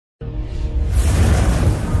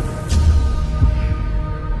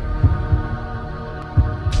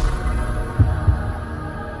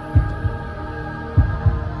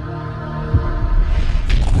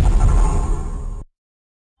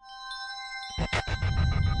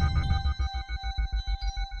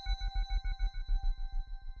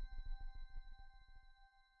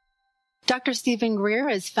Dr. Macon Greer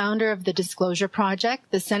is founder of the Disclosure Project,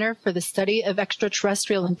 the Center for the Study of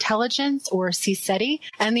Extraterrestrial Intelligence, or CSETI,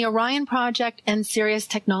 and the Orion Project and Sirius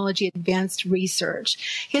Technology Advanced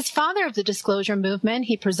Research. He is father of the Disclosure Movement.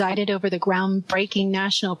 He presided over the groundbreaking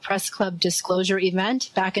National Press Club Disclosure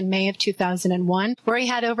event back in May of 2001, where he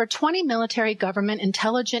had over 20 military, government,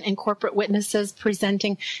 intelligent, and corporate witnesses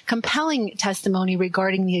presenting compelling testimony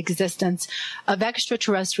regarding the existence of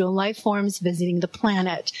extraterrestrial life forms visiting the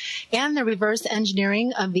planet and the reverse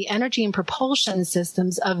engineering of the energy and propulsion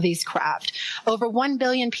systems of these craft. Over 1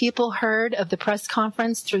 billion people heard of the press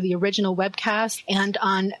conference through the original webcast and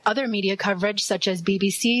on other media coverage such as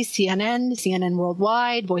BBC, CNN, CNN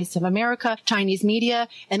Worldwide, Voice of America, Chinese media,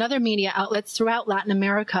 and other media outlets throughout Latin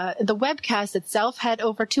America. The webcast itself had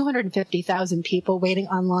over 250,000 people waiting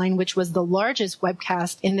online, which was the largest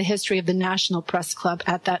webcast in the history of the National Press Club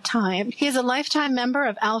at that time. He is a lifetime member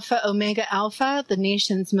of Alpha Omega Alpha, the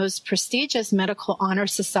nation's most prestigious medical honor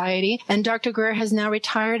society, and Dr. Greer has now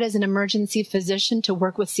retired as an emergency physician to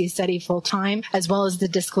work with CSETI full-time, as well as the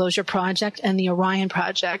Disclosure Project and the Orion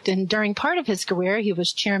Project. And during part of his career, he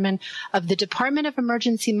was chairman of the Department of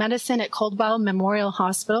Emergency Medicine at Coldwell Memorial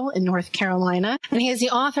Hospital in North Carolina. And he is the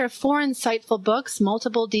author of 4 insightful books,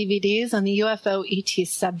 multiple DVDs on the UFO ET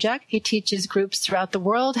subject. He teaches groups throughout the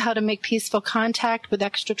world how to make peaceful contact with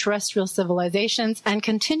extraterrestrial civilizations and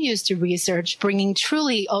continues to research bringing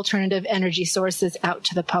truly alternative energy sources out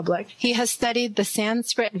to the public. He has studied the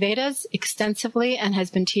Sanskrit Vedas extensively and has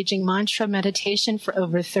been teaching mantra meditation for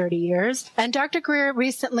over 30 years. And Dr. Greer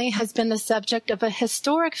recently has been the subject of a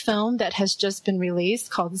historic film that has just been released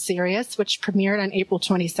called Sirius, which premiered on April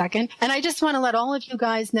 22nd. And I just want to let all of you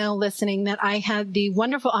guys know listening that I had the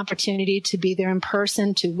wonderful opportunity to be there in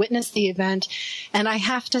person to witness the event. And I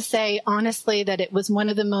have to say, honestly, that it was one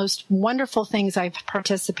of the most wonderful things I've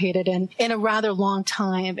participated in a rather long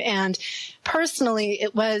time. And personally,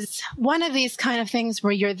 it was one of these kind of things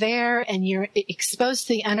where you're there and you're exposed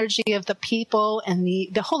to the energy of the people and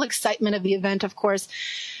the whole excitement of the event, of course.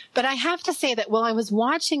 But I have to say that while I was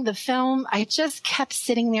watching the film, I just kept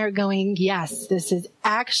sitting there going, yes, this is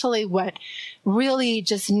actually what really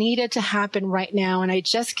just needed to happen right now. And I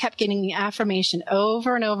just kept getting the affirmation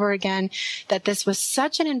over and over again that this was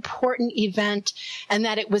such an important event and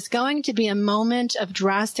that it was going to be a moment of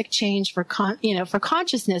drastic change for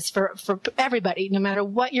consciousness for everybody, no matter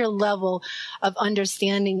what your level of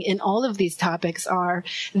understanding in all of these topics are.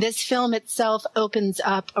 This film itself opens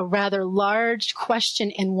up a rather large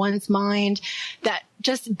question in one's mind that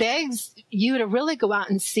just begs you to really go out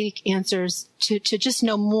and seek answers to just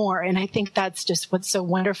know more. And I think that's just what's so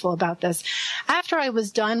wonderful about this. After I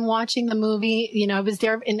was done watching the movie, I was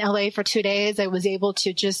there in LA for 2 days. I was able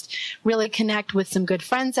to just really connect with some good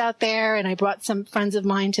friends out there. And I brought some friends of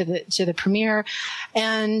mine to the premiere.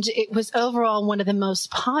 And it was overall one of the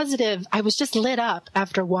most positive. I was just lit up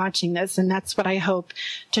after watching this. And that's what I hope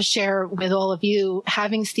to share with all of you,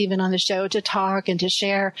 having Stephen on the show to talk and to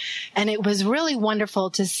share. And it was really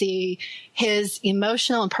wonderful to see his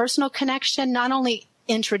emotional and personal connection, not only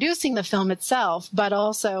introducing the film itself, but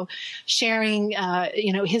also sharing,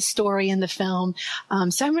 his story in the film.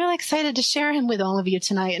 So I'm really excited to share him with all of you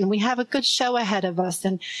tonight. And we have a good show ahead of us.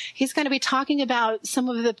 And he's going to be talking about some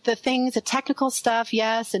of the things, the technical stuff,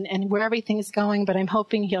 yes, and where everything is going. But I'm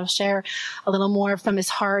hoping he'll share a little more from his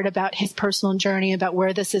heart about his personal journey, about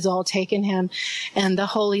where this has all taken him and the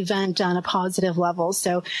whole event on a positive level.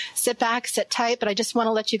 So sit back, sit tight. But I just want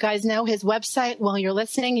to let you guys know his website while you're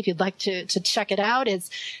listening, if you'd like to check it out, is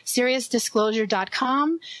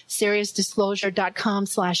SiriusDisclosure.com,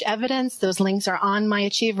 SiriusDisclosure.com/evidence. Those links are on my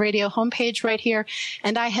Achieve Radio homepage right here.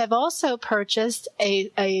 And I have also purchased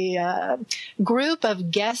a group of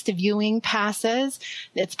guest viewing passes.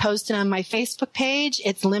 It's posted on my Facebook page.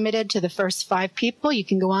 It's limited to the first 5 people. You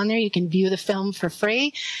can go on there. You can view the film for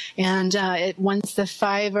free. And once the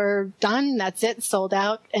 5 are done, that's it, sold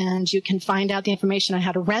out. And you can find out the information on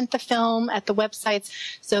how to rent the film at the websites.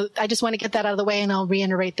 So I just want to get that out of the way, and I'll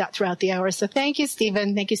reiterate that throughout the hour. So thank you,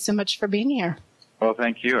 Stephen. Thank you so much for being here. Well,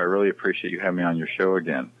 thank you. I really appreciate you having me on your show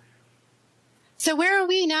again. So where are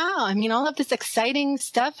we now? I mean, all of this exciting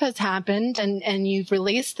stuff has happened, and you've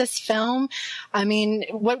released this film. I mean,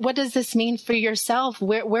 what does this mean for yourself?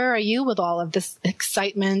 Where are you with all of this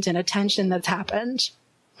excitement and attention that's happened?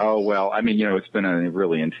 Oh, well, I mean, it's been a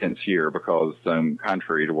really intense year because,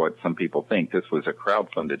 contrary to what some people think, this was a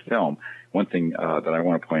crowdfunded film. One thing that I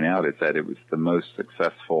want to point out is that it was the most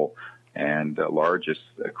successful and largest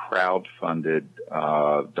crowd-funded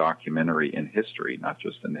documentary in history, not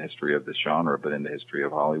just in the history of this genre, but in the history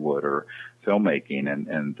of Hollywood or filmmaking,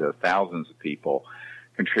 and thousands of people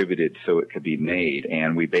contributed so it could be made.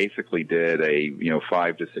 And we basically did a,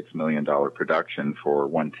 $5 to $6 million production for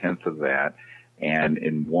 1/10 of that. And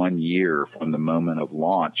in 1 year from the moment of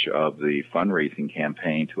launch of the fundraising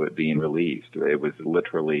campaign to it being released, it was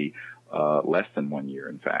literally less than 1 year,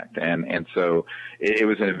 in fact. And so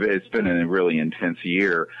it's been a really intense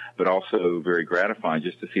year, but also very gratifying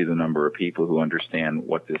just to see the number of people who understand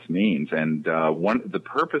what this means. And the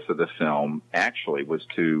purpose of the film actually was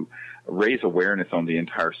to raise awareness on the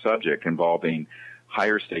entire subject involving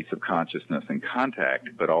higher states of consciousness and contact,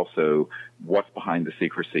 but also what's behind the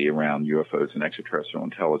secrecy around UFOs and extraterrestrial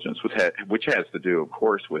intelligence, which has to do, of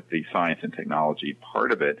course, with the science and technology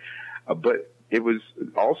part of it. But it was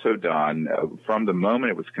also done from the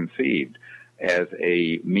moment it was conceived as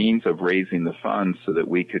a means of raising the funds so that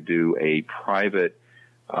we could do a private,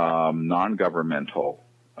 non-governmental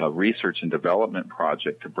research and development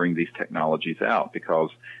project to bring these technologies out. Because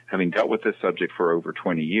having dealt with this subject for over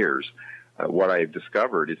 20 years, what I have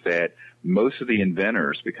discovered is that most of the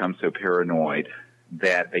inventors become so paranoid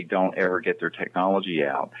that they don't ever get their technology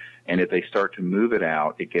out. And if they start to move it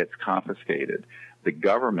out, it gets confiscated. The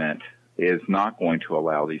government is not going to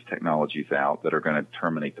allow these technologies out that are going to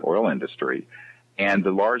terminate the oil industry. And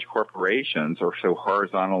the large corporations are so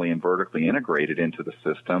horizontally and vertically integrated into the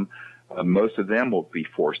system, most of them will be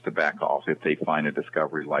forced to back off if they find a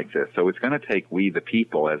discovery like this. So it's going to take we, the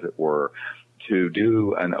people, as it were, to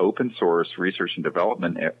do an open source research and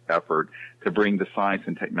development effort to bring the science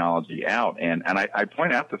and technology out. And I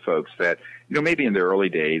point out to folks that, maybe in the early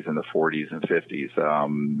days in the 40s and 50s,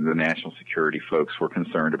 the national security folks were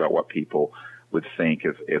concerned about what people would think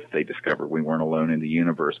if they discovered we weren't alone in the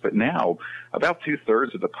universe. But now about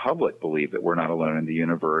 2/3 of the public believe that we're not alone in the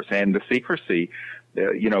universe. And the secrecy,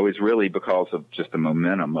 is really because of just the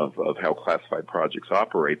momentum of how classified projects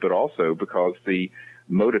operate, but also because the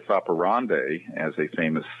modus operandi, as a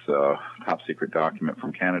famous top secret document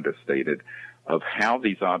from Canada stated, of how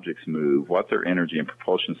these objects move, what their energy and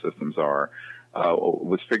propulsion systems are,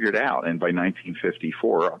 was figured out. And by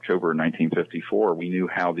October 1954, we knew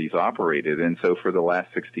how these operated. And so for the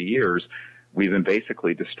last 60 years, we've been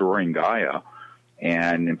basically destroying Gaia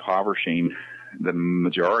and impoverishing the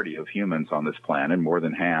majority of humans on this planet. More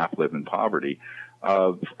than half live in poverty.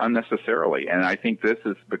 Unnecessarily. And I think this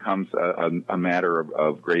becomes a matter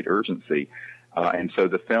of great urgency. And so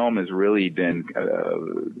the film has really been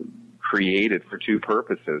created for two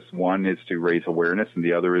purposes. One is to raise awareness, and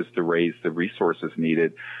the other is to raise the resources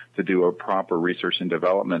needed to do a proper research and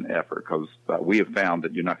development effort, because we have found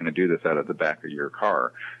that you're not going to do this out of the back of your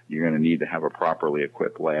car. You're going to need to have a properly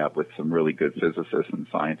equipped lab with some really good physicists and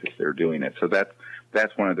scientists there doing it. So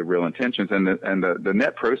that's one of the real intentions. And the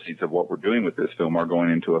net proceeds of what we're doing with this film are going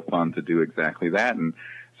into a fund to do exactly that. And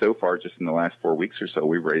so far, just in the last 4 weeks or so,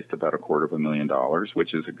 we've raised about $250,000,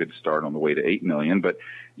 which is a good start on the way to $8 million. But,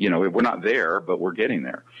 we're not there, but we're getting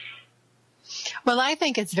there. Well, I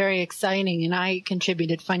think it's very exciting, and I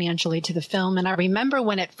contributed financially to the film. And I remember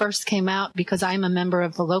when it first came out, because I'm a member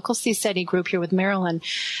of the local CSETI group here with Maryland.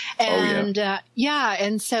 And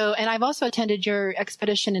and I've also attended your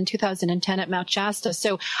expedition in 2010 at Mount Shasta.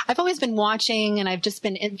 So I've always been watching, and I've just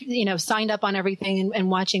been, signed up on everything and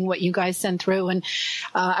watching what you guys send through. And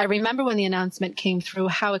I remember when the announcement came through,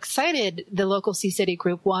 how excited the local CSETI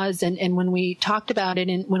group was. And when we talked about it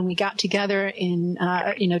and when we got together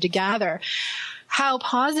to gather, how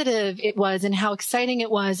positive it was and how exciting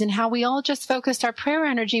it was, and how we all just focused our prayer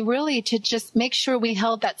energy really to just make sure we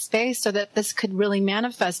held that space so that this could really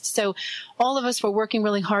manifest. So all of us were working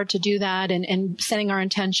really hard to do that, and setting our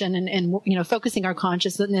intention and focusing our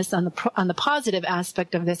consciousness on the positive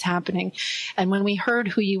aspect of this happening. And when we heard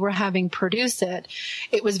who you were having produce it,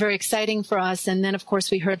 it was very exciting for us. And then, of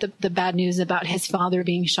course, we heard the bad news about his father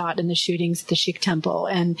being shot in the shootings at the Sikh temple.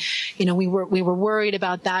 And, we were worried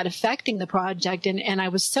about that affecting the project. And I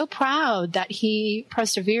was so proud that he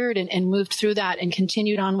persevered and moved through that and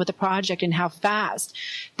continued on with the project, and how fast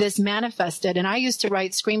this manifested. And I used to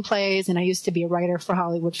write screenplays, and I used to be a writer for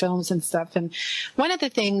Hollywood films and stuff. And one of the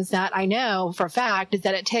things that I know for a fact is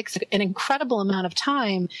that it takes an incredible amount of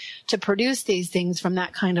time to produce these things from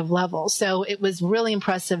that kind of level. So it was really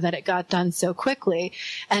impressive that it got done so quickly,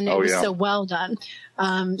 and it was so well done.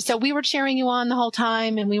 So we were cheering you on the whole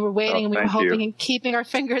time, and we were waiting, and we were hoping and keeping our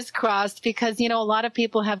fingers crossed, because, a lot of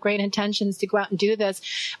people have great intentions to go out and do this,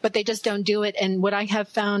 but they just don't do it. And what I have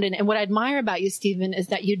found, and what I admire about you, Stephen, is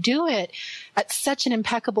that you do it at such an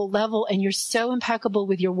impeccable level, and you're so impeccable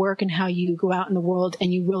with your work and how you go out in the world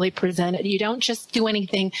and you really present it. You don't just do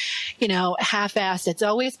anything, half-assed. It's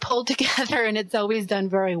always pulled together, and it's always done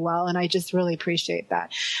very well. And I just really appreciate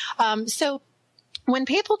that. So when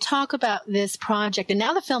people talk about this project, and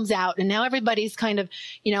now the film's out, and now everybody's kind of,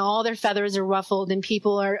 all their feathers are ruffled, and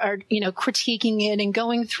people are critiquing it and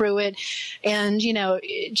going through it, and,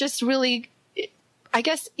 just really, I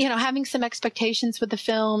guess, having some expectations with the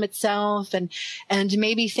film itself, and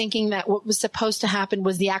maybe thinking that what was supposed to happen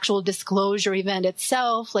was the actual disclosure event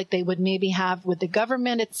itself, like they would maybe have with the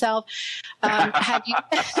government itself. Have you,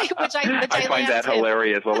 I find that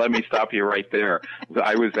hilarious. Well, let me stop you right there.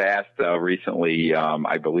 I was asked recently,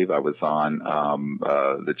 I believe I was on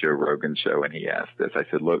the Joe Rogan show, and he asked this. I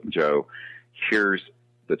said, look, Joe, here's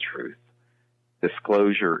the truth.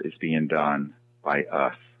 Disclosure is being done by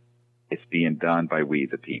us. It's being done by we,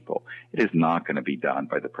 the people. It is not going to be done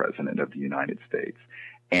by the President of the United States.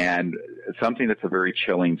 And something that's a very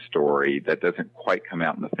chilling story that doesn't quite come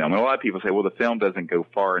out in the film. And a lot of people say, well, the film doesn't go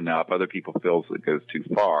far enough. Other people feel it goes too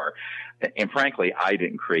far. And frankly, I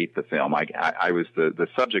didn't create the film. I was the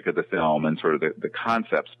subject of the film and sort of the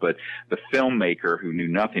concepts, but the filmmaker who knew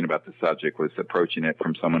nothing about the subject was approaching it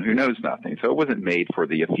from someone who knows nothing. So it wasn't made for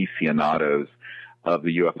the aficionados of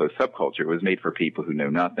the UFO subculture. It was made for people who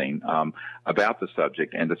know nothing about the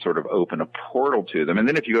subject, and to sort of open a portal to them. And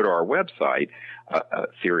then if you go to our website,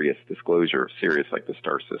 Sirius Disclosure, Sirius like the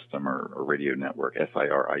star system or radio network,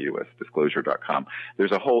 SIRIUS, disclosure.com,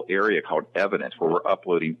 there's a whole area called evidence where we're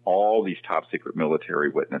uploading all these top secret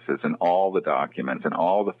military witnesses and all the documents and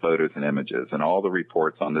all the photos and images and all the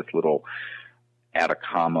reports on this little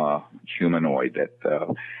Atacama humanoid that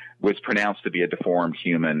was pronounced to be a deformed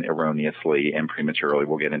human erroneously and prematurely.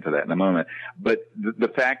 We'll get into that in a moment. But the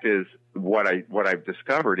fact is, what I've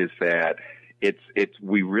discovered is that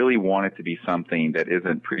we really want it to be something that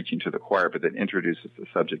isn't preaching to the choir, but that introduces the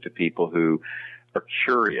subject to people who are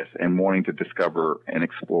curious and wanting to discover and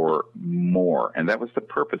explore more. And that was the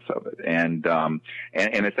purpose of it. And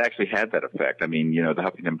it's actually had that effect. I mean, the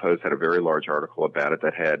Huffington Post had a very large article about it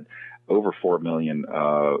that had over 4 million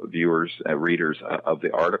readers of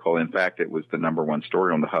the article. In fact, it was the number one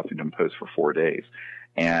story on the Huffington Post for 4 days.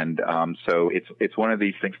 And so it's one of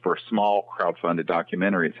these things. For a small crowdfunded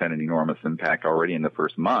documentary, it's had an enormous impact already in the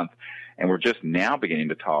first month. And we're just now beginning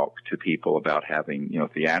to talk to people about having,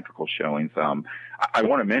 theatrical showings. I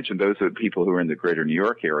want to mention those are people who are in the greater New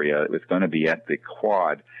York area. It was going to be at the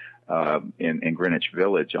Quad in Greenwich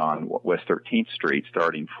Village on West 13th Street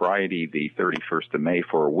starting Friday, the 31st of May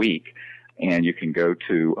for a week. And you can go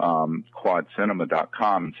to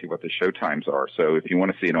quadcinema.com and see what the show times are. So if you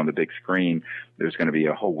want to see it on the big screen, there's going to be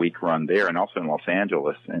a whole week run there, and also in Los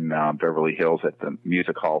Angeles in Beverly Hills at the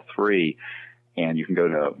Music Hall 3. And you can go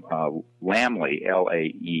to Lamle,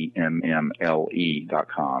 LAEMMLE.com.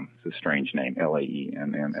 It's a strange name,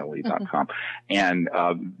 LAEMMLE.com. And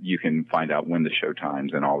you can find out when the show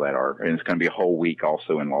times and all that are. And it's going to be a whole week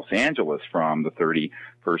also in Los Angeles from the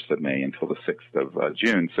 31st of May until the 6th of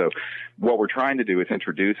June. So what we're trying to do is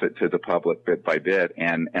introduce it to the public bit by bit.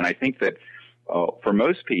 And I think that for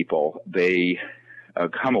most people, they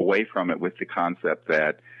come away from it with the concept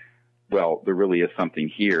that, well, there really is something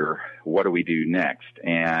here. What do we do next?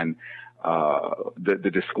 And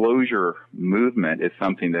the disclosure movement is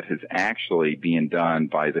something that is actually being done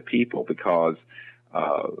by the people, because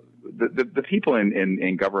the people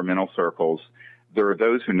in governmental circles, there are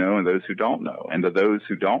those who know and those who don't know. And those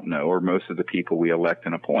who don't know are most of the people we elect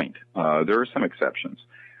and appoint. There are some exceptions.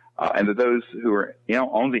 And those who are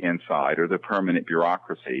on the inside are the permanent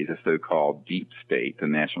bureaucracy, the so-called deep state, the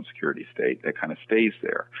national security state that kind of stays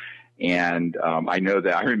there. And I know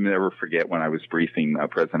that I will never forget when I was briefing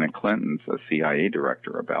President Clinton's CIA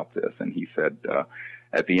director about this, and he said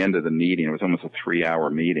at the end of the meeting, it was almost a 3-hour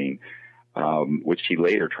meeting, which he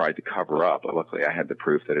later tried to cover up, but luckily I had the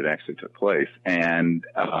proof that it actually took place. And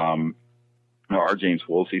R. James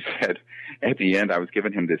Woolsey said at the end, I was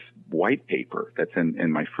giving him this white paper that's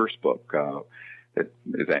in my first book,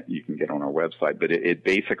 that you can get on our website, but it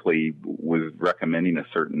basically was recommending a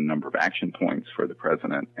certain number of action points for the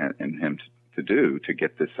president and him to do to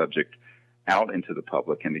get this subject out into the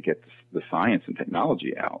public and to get the science and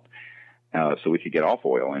technology out, so we could get off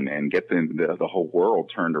oil and get the whole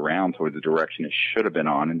world turned around toward the direction it should have been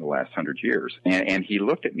on in the last 100 years. And he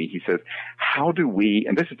looked at me, he says, how do we,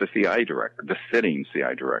 and this is the CIA director, the sitting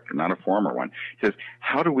CIA director, not a former one, he says,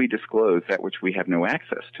 how do we disclose that which we have no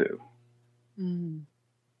access to? Mm.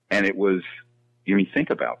 And it was, think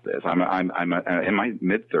about this. I'm in my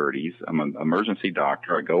mid-30s. I'm an emergency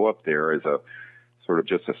doctor. I go up there as a sort of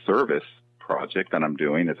just a service project that I'm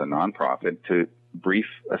doing as a nonprofit to brief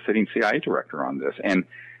a sitting CIA director on this. And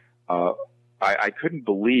I couldn't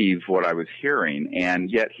believe what I was hearing,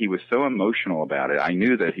 and yet he was so emotional about it. I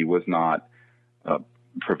knew that he was not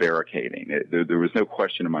prevaricating. There was no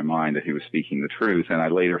question in my mind that he was speaking the truth, and I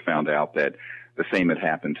later found out that the same had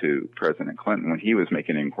happened to President Clinton when he was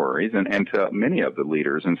making inquiries, and to many of the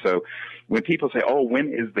leaders. And so when people say, oh,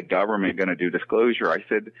 when is the government going to do disclosure? I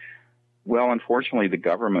said, well, unfortunately, the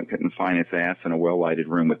government couldn't find its ass in a well-lighted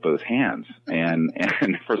room with both hands, and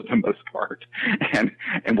for the most part, and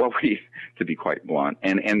what we, to be quite blunt,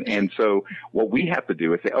 and so what we have to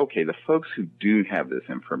do is say, okay, the folks who do have this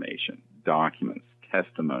information, documents,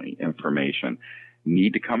 testimony, information,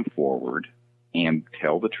 need to come forward and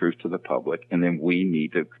tell the truth to the public, and then we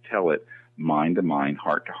need to tell it mind to mind,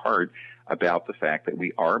 heart to heart, about the fact that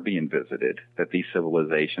we are being visited, that these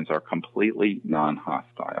civilizations are completely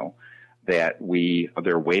non-hostile, that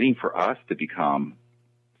they're waiting for us to become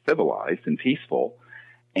civilized and peaceful,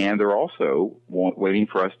 and they're also waiting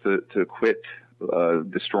for us to quit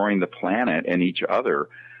destroying the planet and each other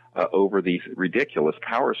over these ridiculous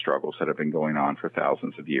power struggles that have been going on for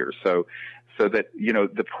thousands of years. So that, you know,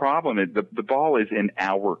 the problem is the ball is in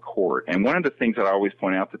our court. And one of the things that I always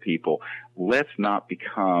point out to people, let's not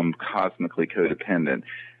become cosmically codependent.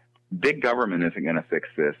 Big government isn't going to fix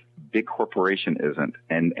this. Big corporation isn't.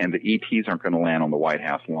 And the ETs aren't going to land on the White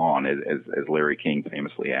House lawn, as Larry King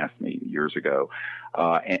famously asked me years ago,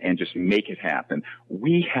 and just make it happen.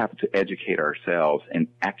 We have to educate ourselves and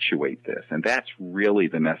actuate this. And that's really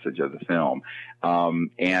the message of the film.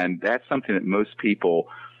 And that's something that most people,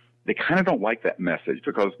 they kind of don't like that message,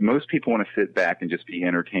 because most people want to sit back and just be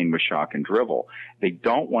entertained with shock and drivel. They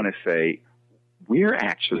don't want to say, we're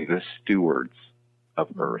actually the stewards of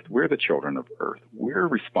Earth. We're the children of Earth. We're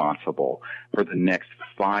responsible for the next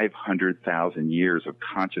 500,000 years of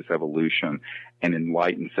conscious evolution and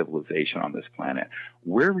enlightened civilization on this planet.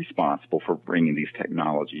 We're responsible for bringing these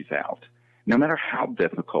technologies out, no matter how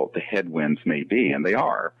difficult the headwinds may be, and they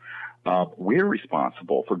are. We're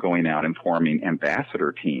responsible for going out and forming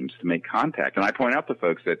ambassador teams to make contact. And I point out to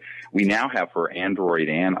folks that we now have for Android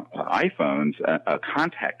and iPhones a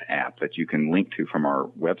contact app that you can link to from our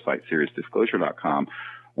website, SeriousDisclosure.com,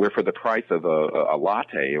 where for the price of a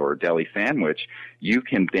latte or a deli sandwich, you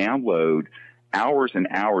can download hours and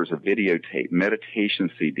hours of videotape, meditation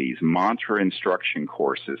CDs, mantra instruction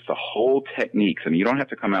courses, the whole techniques. And you don't have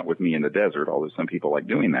to come out with me in the desert, although some people like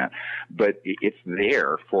doing that. But it's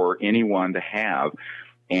there for anyone to have.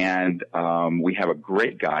 And we have a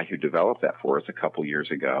great guy who developed that for us a couple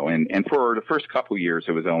years ago. And for the first couple years,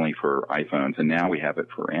 it was only for iPhones. And now we have it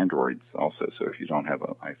for Androids also. So if you don't have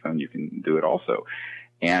an iPhone, you can do it also.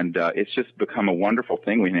 And it's just become a wonderful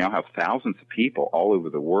thing. We now have thousands of people all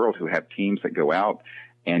over the world who have teams that go out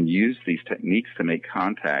and use these techniques to make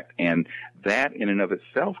contact. And that in and of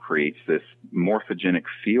itself creates this morphogenic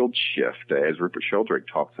field shift, as Rupert Sheldrake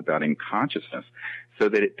talks about in consciousness, so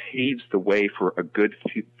that it paves the way for a good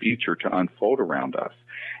future to unfold around us.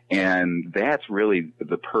 And that's really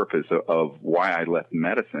the purpose of why I left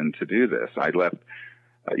medicine to do this. I left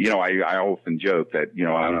I often joke that,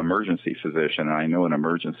 I'm an emergency physician, and I know an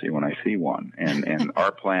emergency when I see one. And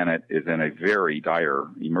our planet is in a very dire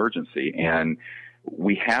emergency. And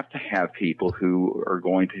we have to have people who are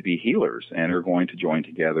going to be healers and are going to join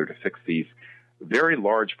together to fix these very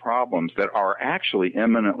large problems that are actually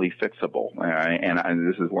eminently fixable. And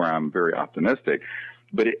this is where I'm very optimistic.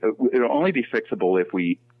 But it'll only be fixable if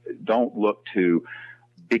we don't look to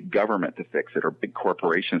big government to fix it, or big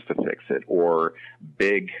corporations to fix it, or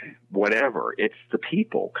big whatever. It's the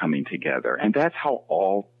people coming together. And that's how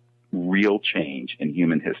all real change in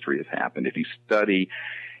human history has happened. If you study,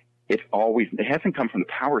 it hasn't come from the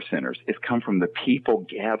power centers. It's come from the people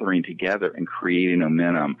gathering together and creating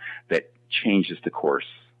momentum that changes the course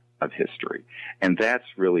of history. And that's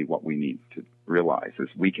really what we need to realize, is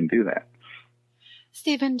we can do that.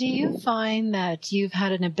 Stephen, do you find that you've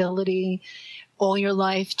had an ability all your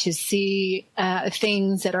life to see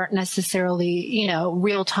things that aren't necessarily,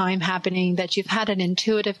 real time happening, that you've had an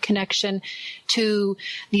intuitive connection to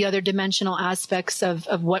the other dimensional aspects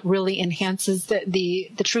of what really enhances the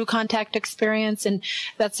true contact experience? And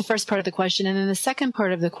that's the first part of the question. And then the second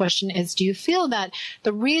part of the question is, do you feel that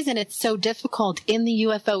the reason it's so difficult in the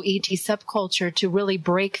UFO ET subculture to really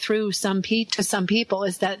break through to some people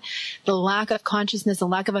is that the lack of consciousness, the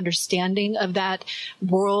lack of understanding of that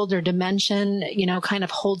world or dimension, kind of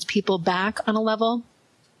holds people back on a level?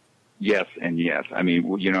 Yes, and yes. I mean,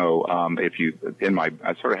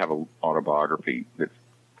 I sort of have an autobiography that's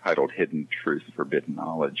titled Hidden Truth, Forbidden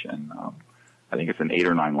Knowledge, and I think it's in 8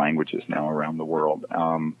 or 9 languages now around the world.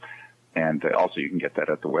 And also you can get that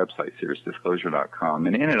at the website, SeriousDisclosure.com.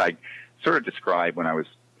 And in it, I sort of describe when I was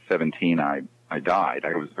 17, I died.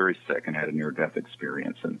 I was very sick and had a near-death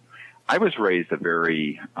experience, and I was raised a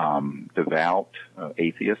very devout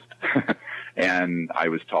atheist, and I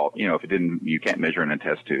was taught, if you can't measure in a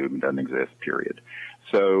test tube, it doesn't exist, period.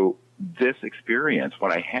 So this experience,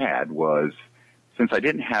 what I had was, since I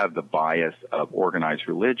didn't have the bias of organized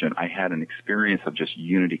religion, I had an experience of just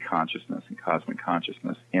unity consciousness and cosmic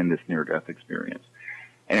consciousness in this near-death experience.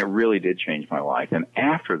 And it really did change my life. And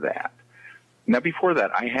after that, now before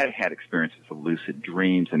that, I had experiences of lucid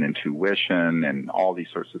dreams and intuition and all these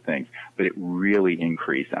sorts of things, but it really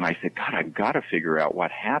increased. And I said, God, I've got to figure out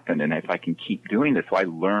what happened and if I can keep doing this. So I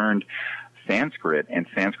learned Sanskrit and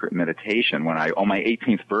Sanskrit meditation on my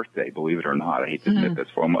 18th birthday, believe it or not. I hate to admit this,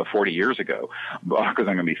 40 years ago, because I'm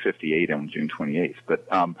going to be 58 on June 28th. But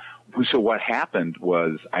so what happened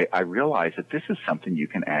was I realized that this is something you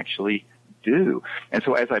can actually do. And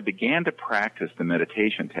so as I began to practice the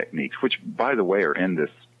meditation techniques, which, by the way, are in this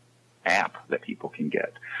app that people can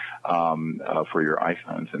get for your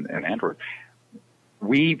iPhones and Android,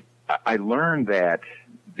 I learned that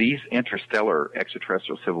these interstellar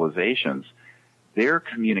extraterrestrial civilizations, their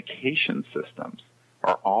communication systems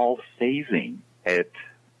are all phasing at,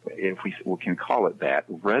 if we can call it that,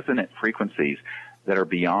 resonant frequencies that are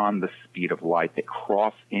beyond the speed of light, that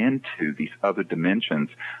cross into these other dimensions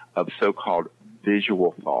of so-called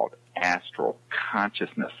visual thought, astral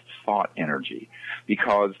consciousness, thought energy,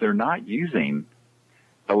 because they're not using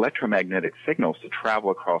electromagnetic signals to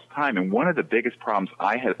travel across time. And one of the biggest problems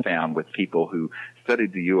I have found with people who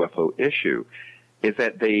studied the UFO issue is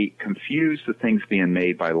that they confuse the things being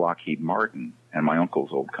made by Lockheed Martin and my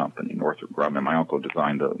uncle's old company, Northrop Grumman. My uncle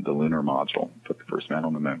designed the lunar module, put the first man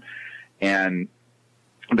on the moon. And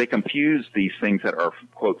they confuse these things that are,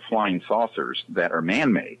 quote, flying saucers that are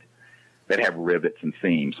man-made, that have rivets and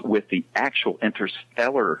seams, with the actual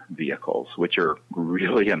interstellar vehicles, which are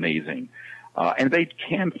really amazing. And they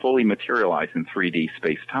can fully materialize in 3D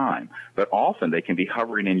space-time, but often they can be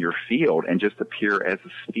hovering in your field and just appear as a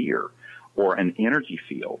sphere or an energy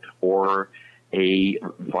field or a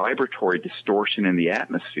vibratory distortion in the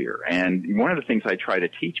atmosphere. And one of the things I try to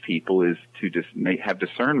teach people is to just have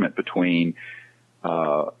discernment between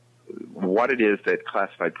what it is that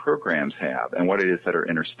classified programs have and what it is that are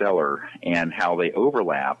interstellar and how they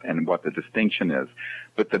overlap and what the distinction is.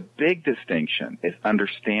 But the big distinction is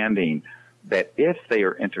understanding that if they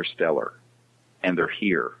are interstellar and they're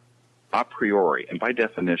here, a priori, and by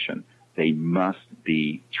definition, they must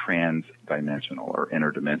be transdimensional or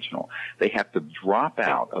interdimensional. They have to drop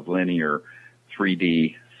out of linear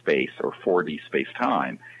 3D space or 4D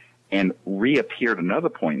space-time and reappear at another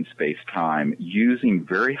point in space-time using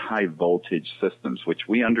very high voltage systems, which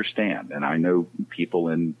we understand. And I know people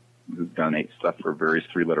who've done stuff for various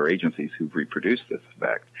three-letter agencies who've reproduced this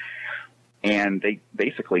effect. And they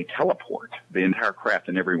basically teleport the entire craft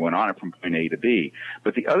and everyone on it from point A to B.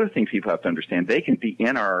 But the other thing people have to understand, they can be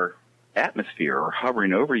in our atmosphere or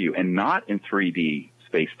hovering over you and not in 3D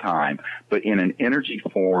space-time, but in an energy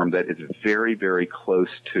form that is very, very close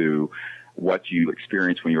to what you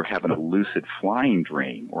experience when you're having a lucid flying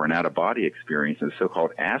dream or an out-of-body experience in a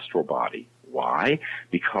so-called astral body. Why?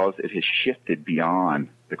 Because it has shifted beyond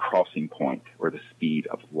the crossing point or the speed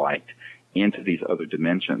of light into these other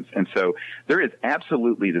dimensions. And so there is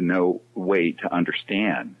absolutely no way to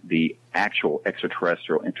understand the actual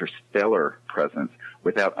extraterrestrial interstellar presence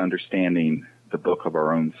without understanding the book of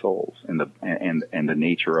our own souls and the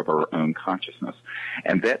nature of our own consciousness.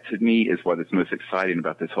 And that, to me, is what is most exciting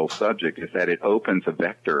about this whole subject, is that it opens a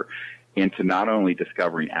vector into not only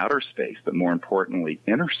discovering outer space, but more importantly,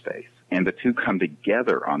 inner space. And the two come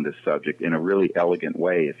together on this subject in a really elegant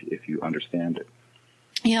way if you understand it.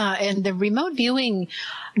 Yeah, and the remote viewing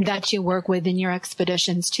that you work with in your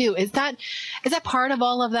expeditions too, is that part of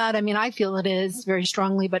all of that? I mean, I feel it is very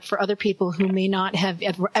strongly, but for other people who may not have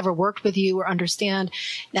ever worked with you or understand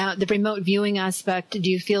now the remote viewing aspect,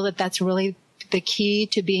 do you feel that that's really the key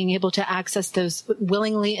to being able to access those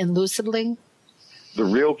willingly and lucidly? The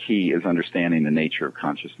real key is understanding the nature of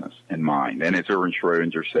consciousness and mind. And as Erwin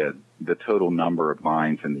Schrödinger said, the total number of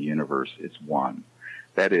minds in the universe is one.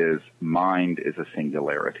 That is, mind is a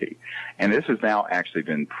singularity. And this has now actually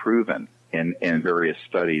been proven in various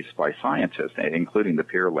studies by scientists, including the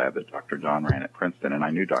Peer Lab that Dr. John ran at Princeton, and I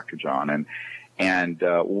knew Dr. John. And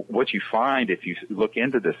what you find if you look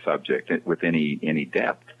into this subject with any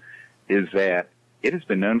depth is that it has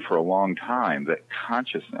been known for a long time that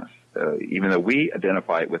consciousness, even though we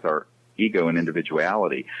identify it with our ego and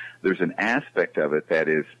individuality, there's an aspect of it that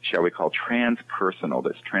is, shall we call, transpersonal,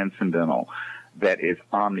 that's transcendental, that is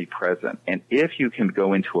omnipresent. And if you can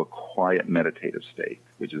go into a quiet meditative state,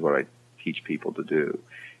 which is what I teach people to do,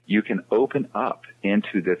 you can open up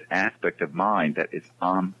into this aspect of mind that is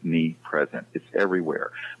omnipresent. It's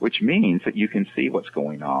everywhere, which means that you can see what's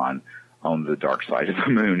going on the dark side of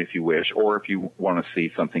the moon, if you wish, or if you want to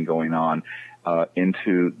see something going on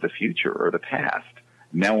into the future or the past,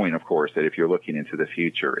 knowing, of course, that if you're looking into the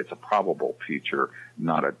future, it's a probable future,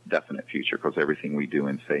 not a definite future, because everything we do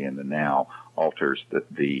and say in the now alters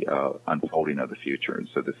the unfolding of the future. And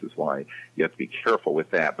so this is why you have to be careful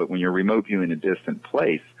with that. But when you're remote viewing a distant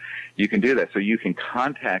place, you can do that. So you can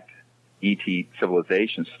contact ET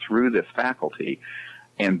civilizations through this faculty.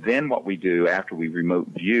 And then what we do after we remote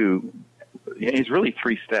view is really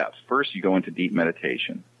 3 steps. First, you go into deep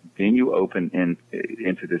meditation. Then you open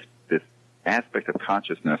into this aspect of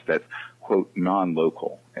consciousness that's, quote,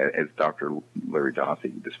 non-local, as Dr. Larry Dossey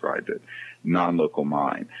described it, non-local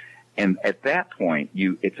mind. And at that point,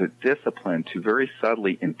 it's a discipline to very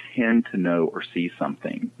subtly intend to know or see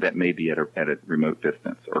something that may be at a remote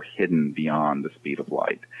distance or hidden beyond the speed of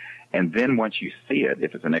light. And then once you see it,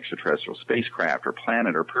 if it's an extraterrestrial spacecraft or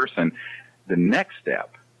planet or person, the next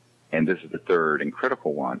step, and this is the third and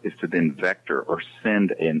critical one, is to then vector or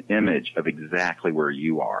send an image of exactly where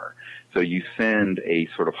you are. So you send a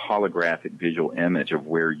sort of holographic visual image of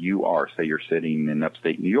where you are. Say you're sitting in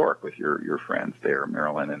upstate New York with your friends there,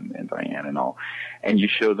 Marilyn and Diane and all, and you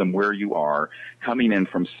show them where you are coming in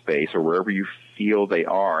from space or wherever you feel they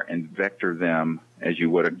are and vector them as you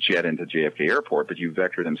would a jet into JFK Airport, but you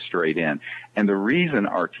vector them straight in. And the reason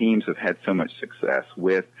our teams have had so much success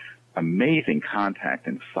with amazing contact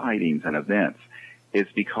and sightings and events is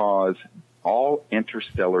because all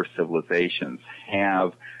interstellar civilizations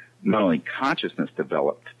have not only consciousness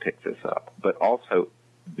developed to pick this up, but also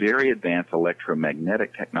very advanced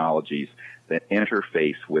electromagnetic technologies that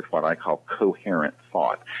interface with what I call coherent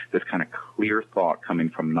thought, this kind of clear thought coming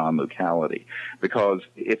from non-locality, because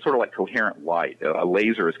it's sort of like coherent light. A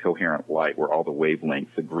laser is coherent light where all the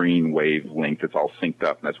wavelengths, the green wavelength, it's all synced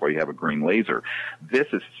up, and that's why you have a green laser. This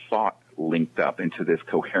is thought linked up into this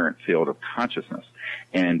coherent field of consciousness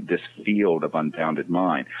and this field of unbounded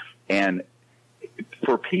mind. And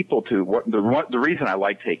for people to, the reason I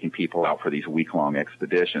like taking people out for these week-long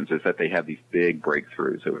expeditions is that they have these big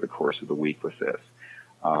breakthroughs over the course of the week with this,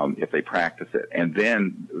 if they practice it. And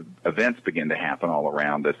then events begin to happen all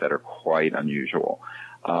around us that are quite unusual.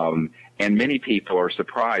 And many people are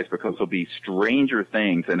surprised because there'll be stranger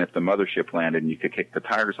things than if the mothership landed and you could kick the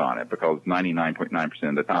tires on it, because 99.9%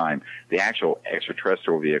 of the time, the actual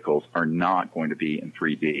extraterrestrial vehicles are not going to be in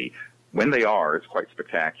 3D. When they are, it's quite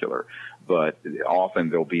spectacular, but often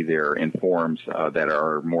they'll be there in forms that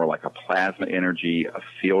are more like a plasma energy, a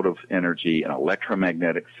field of energy, an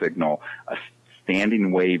electromagnetic signal, a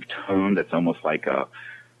standing wave tone that's almost like a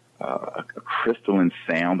crystalline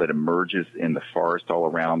sound that emerges in the forest all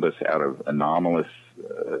around us out of anomalous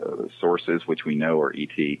sources, which we know are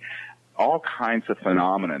ET. All kinds of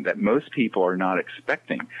phenomena that most people are not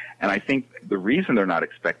expecting. And I think the reason they're not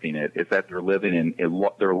expecting it is that they're living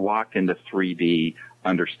they're locked into 3D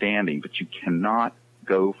understanding, but you cannot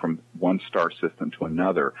go from one star system to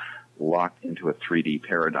another locked into a 3D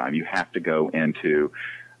paradigm. You have to go into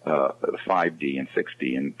 5D and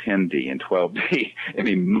 6D and 10D and 12D, and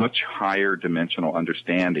a much higher dimensional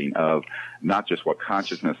understanding of not just what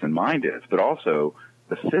consciousness and mind is, but also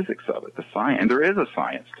the physics of it, the science. And there is a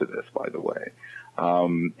science to this, by the way.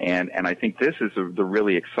 And I think this is the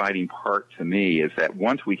really exciting part to me, is that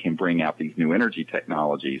once we can bring out these new energy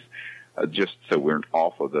technologies, just so we're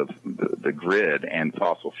off of the grid and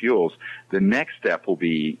fossil fuels, the next step will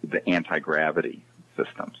be the anti-gravity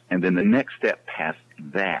systems. And then the next step past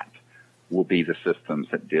that will be the systems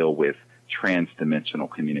that deal with trans-dimensional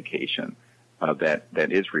communication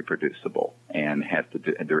that is reproducible and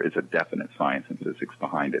there is a definite science and physics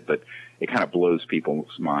behind it. But it kind of blows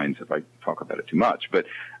people's minds if I talk about it too much. But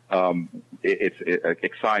it's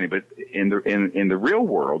exciting. But in the real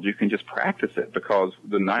world, you can just practice it, because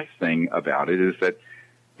the nice thing about it is that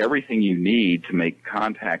everything you need to make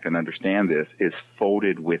contact and understand this is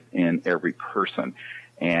folded within every person.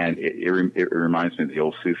 And it reminds me of the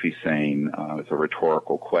old Sufi saying, it's a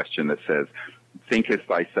rhetorical question that says, thinkest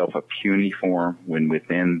thyself a puny form when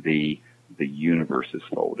within the universe is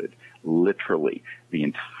folded. Literally, the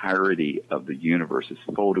entirety of the universe is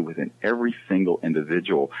folded within every single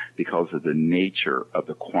individual because of the nature of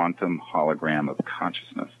the quantum hologram of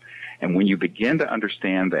consciousness. And when you begin to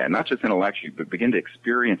understand that, not just intellectually, but begin to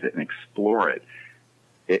experience it and explore it,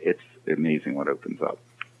 it's amazing what opens up.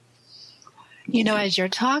 You know, as you're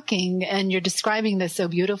talking and you're describing this so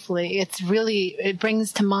beautifully, it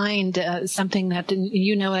brings to mind something that,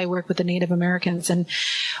 you know, I work with the Native Americans, and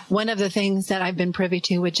one of the things that I've been privy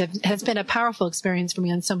to, which has been a powerful experience for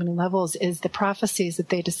me on so many levels, is the prophecies that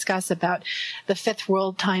they discuss about the fifth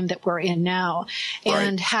world time that we're in now,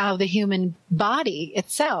 and how the human body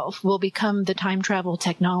itself will become the time travel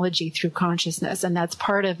technology through consciousness. And that's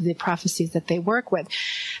part of the prophecies that they work with.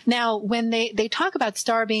 Now, when they talk about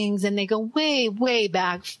star beings, and they go way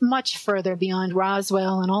back, much further beyond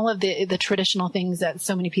Roswell and all of the traditional things that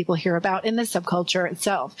so many people hear about in the subculture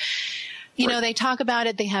itself. You know, they talk about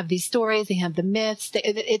it. They have these stories. They have the myths.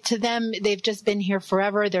 To them, they've just been here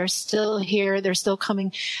forever. They're still here. They're still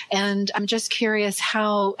coming. And I'm just curious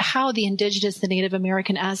how the indigenous, the Native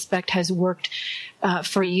American aspect has worked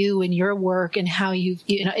for you in your work, and how you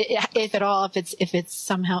know, if at all, if it's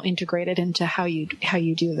somehow integrated into how you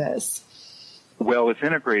do this. Well, it's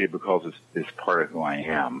integrated because it's part of who I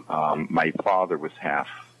am. My father was half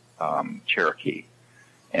Cherokee.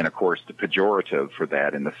 And, of course, the pejorative for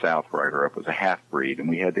that in the South where I grew up was a half-breed, and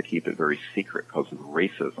we had to keep it very secret because of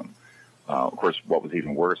racism. Of course, what was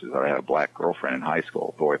even worse is that I had a black girlfriend in high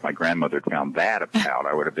school. Boy, if my grandmother had found that out,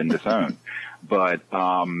 I would have been disowned. But,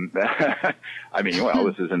 I mean, well,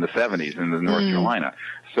 this is in the 70s in North Carolina.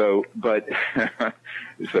 So,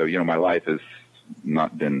 you know, my life has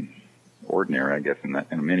not been ordinary, I guess,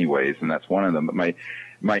 in many ways, and that's one of them. But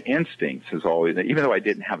my instincts has always, even though I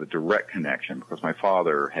didn't have a direct connection, because my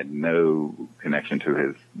father had no connection to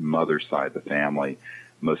his mother's side of the family,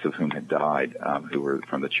 most of whom had died, who were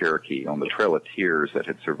from the Cherokee on the Trail of Tears that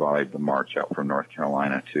had survived the march out from North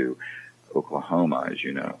Carolina to Oklahoma, as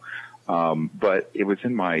you know. But it was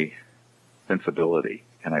in my sensibility,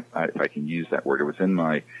 and if I can use that word, it was in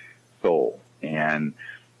my soul. And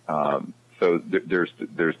so there's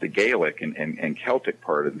the Gaelic and Celtic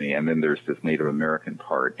part of me, and then there's this Native American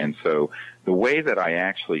part. And so the way that I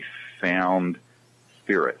actually found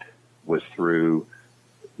spirit was through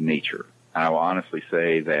nature. And I will honestly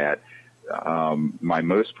say that my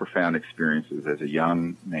most profound experiences as a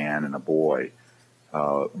young man and a boy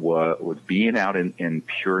was being out in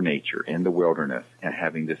pure nature, in the wilderness, and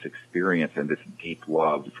having this experience and this deep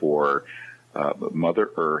love for Mother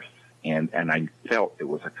Earth. And I felt it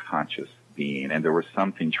was a conscious being, and there was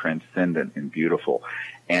something transcendent and beautiful.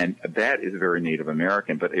 And that is very Native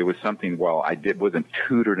American, but it was something, while I wasn't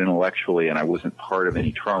tutored intellectually and I wasn't part of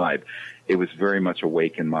any tribe, it was very much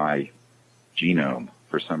awake in my genome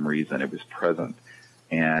for some reason. It was present.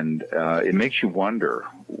 And it makes you wonder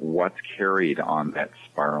what's carried on that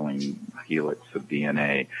spiraling helix of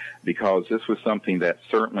DNA, because this was something that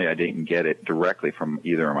certainly I didn't get it directly from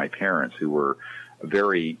either of my parents, who were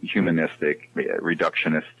very humanistic,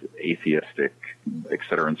 reductionist, atheistic, et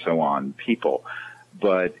cetera, and so on people.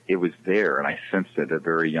 But it was there, and I sensed it at a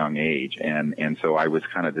very young age. And so I was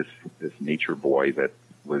kind of this nature boy that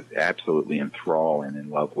was absolutely enthralled and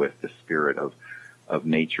in love with the spirit of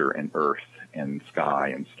nature and earth and sky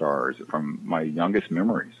and stars from my youngest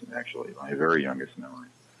memories, actually, my very youngest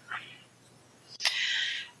memories.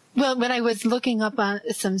 Well, when I was looking up on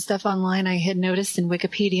some stuff online, I had noticed in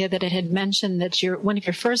Wikipedia that it had mentioned that one of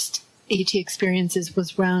your first ET experiences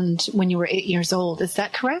was around when you were 8 years old. Is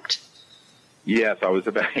that correct? Yes, I was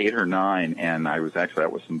about 8 or 9, and I was actually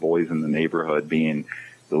out with some boys in the neighborhood, being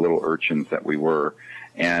the little urchins that we were.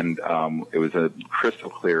 And it was a crystal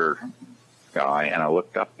clear sky, and I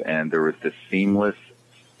looked up, and there was this seamless,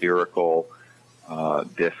 spherical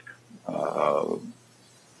disc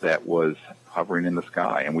that was hovering in the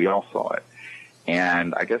sky, and we all saw it.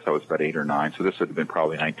 And I guess I was about 8 or 9, so this would have been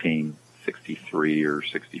probably 1963 or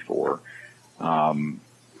 64,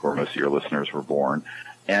 where most of your listeners were born.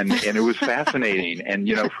 And it was fascinating. And,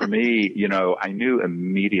 you know, for me, you know, I knew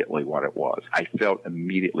immediately what it was. I felt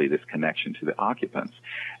immediately this connection to the occupants.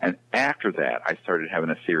 And after that, I started having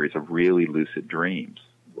a series of really lucid dreams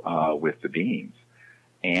with the beings.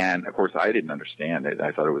 And, of course, I didn't understand it.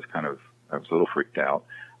 I thought it was I was a little freaked out.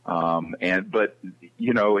 But,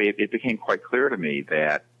 you know, it became quite clear to me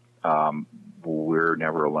that we're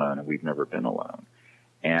never alone, and we've never been alone.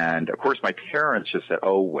 And, of course, my parents just said,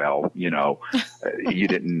 oh, well, you know, you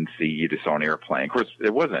just saw an airplane. Of course,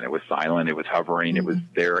 it wasn't. It was silent. It was hovering. It was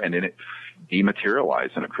there. And then it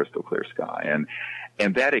dematerialized in a crystal clear sky.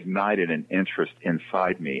 And that ignited an interest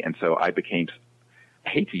inside me. And so I became, I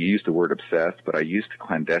hate to use the word obsessed, but I used to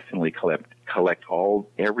clandestinely collect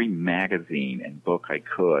every magazine and book I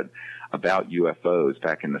could about UFOs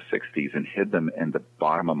back in the 60s and hid them in the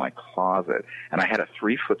bottom of my closet. And I had a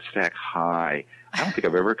 3-foot stack high, I don't think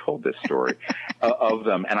I've ever told this story, of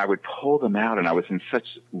them. And I would pull them out, and I was in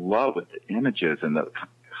such love with the images and the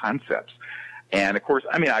concepts. And of course,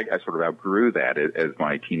 I mean, I sort of outgrew that as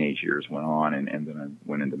my teenage years went on, and then I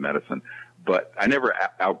went into medicine. But I never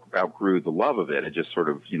outgrew the love of it. It just sort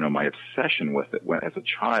of, my obsession with it as a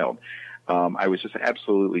child. I was just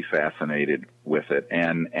absolutely fascinated with it.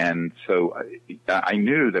 And so I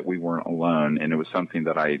knew that we weren't alone, and it was something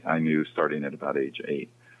that I knew starting at about age 8.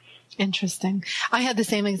 Interesting. I had the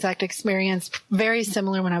same exact experience, very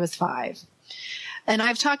similar when I was 5. And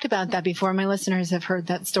I've talked about that before. My listeners have heard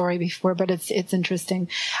that story before, but it's interesting.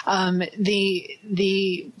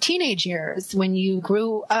 The teenage years, when you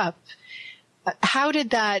grew up, how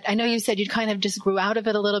did that, I know you said you kind of just grew out of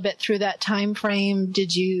it a little bit through that time frame.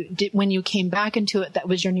 When you came back into it, that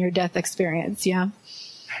was your near-death experience, yeah?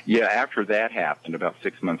 Yeah, after that happened, about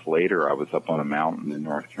 6 months later, I was up on a mountain in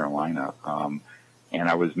North Carolina, and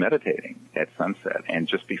I was meditating at sunset. And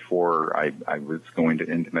just before I was going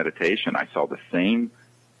into meditation, I saw the same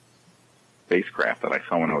spacecraft that I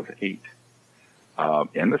saw when I was 8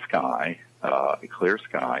 in the sky, a clear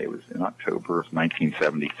sky. It was in October of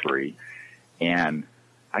 1973. And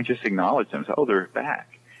I just acknowledged them and said, oh, they're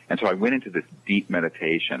back. And so I went into this deep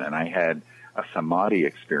meditation, and I had a samadhi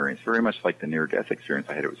experience, very much like the near-death experience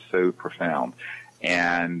I had. It was so profound.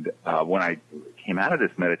 And when I came out of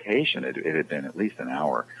this meditation, it had been at least an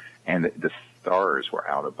hour, and the stars were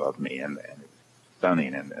out above me, and it was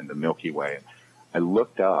stunning, and the Milky Way. I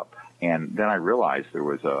looked up, and then I realized there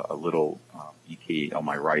was a little ET on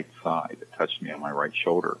my right side that touched me on my right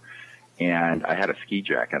shoulder. And I had a ski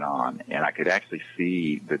jacket on, and I could actually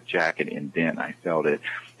see the jacket indent. I felt it.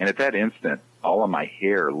 And at that instant, all of my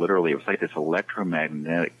hair, literally, it was like this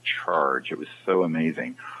electromagnetic charge. It was so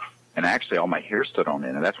amazing. And actually, all my hair stood on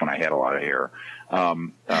end, and that's when I had a lot of hair,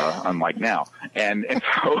 unlike now. And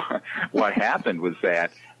so what happened was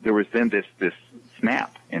that there was then this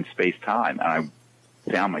snap in space-time, and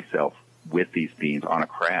I found myself with these beings on a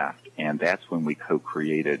craft, and that's when we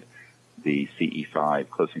co-created the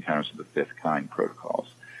CE5, Close Encounters of the Fifth Kind protocols.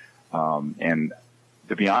 And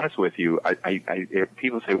to be honest with you, if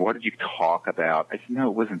people say, what did you talk about? I said, no,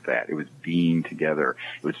 it wasn't that. It was being together.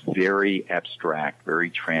 It was very abstract,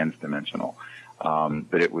 very transdimensional.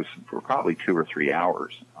 But it was for probably 2 or 3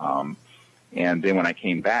 hours. And then when I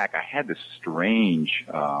came back, I had this strange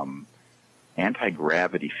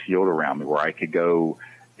anti-gravity field around me where I could go.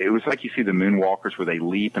 It was like you see the moonwalkers where they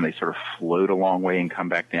leap and they sort of float a long way and come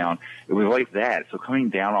back down. It was like that. So coming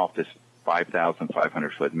down off this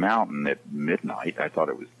 5,500-foot mountain at midnight, I thought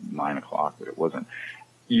it was 9 o'clock, but it wasn't.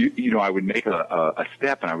 I would make a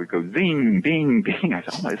step and I would go zing, bing, bing. I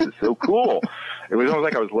thought, oh, this is so cool. It was almost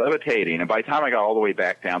like I was levitating. And by the time I got all the way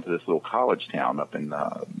back down to this little college town up in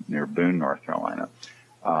near Boone, North Carolina,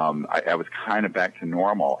 I was kind of back to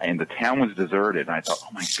normal. And the town was deserted. And I thought, oh,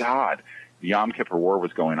 my God. The Yom Kippur War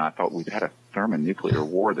was going on. I thought we'd had a thermonuclear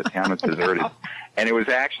war. The town was deserted. And it was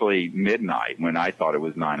actually midnight when I thought it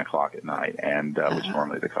was 9 o'clock at night, and which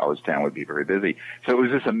normally the college town would be very busy. So it was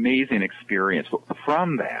this amazing experience. But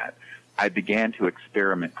from that, I began to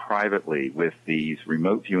experiment privately with these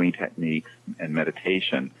remote viewing techniques and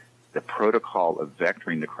meditation, the protocol of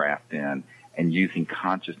vectoring the craft in and using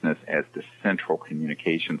consciousness as the central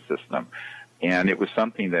communication system. And it was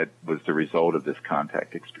something that was the result of this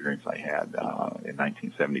contact experience I had in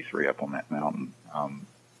 1973 up on that mountain.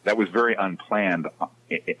 That was very unplanned,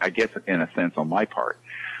 I guess, in a sense, on my part.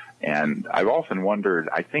 And I've often wondered,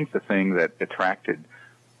 I think the thing that attracted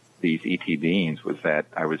these ET beings was that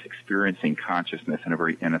I was experiencing consciousness in a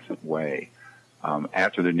very innocent way.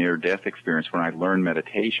 After the near-death experience, when I learned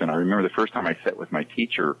meditation, I remember the first time I sat with my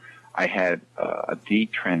teacher, I had a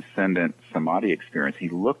deep transcendent samadhi experience. He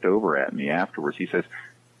looked over at me afterwards. He says,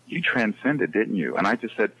 you transcended, didn't you? And I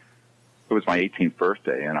just said, it was my 18th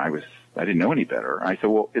birthday, and I didn't know any better. I said,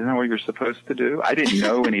 well, isn't that what you're supposed to do? I didn't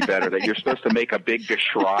know any better, that you're supposed to make a big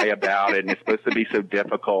gashry about it, and it's supposed to be so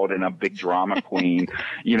difficult, and a big drama queen.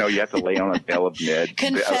 You have to lay on a bed of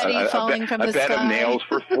confetti falling from the sky, a bed of nails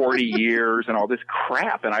for 40 years, and all this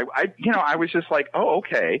crap. And I was just like, oh,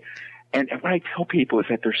 okay. And what I tell people is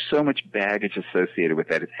that there's so much baggage associated with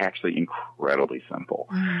that. It's actually incredibly simple.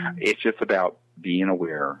 It's just about being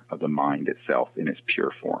aware of the mind itself in its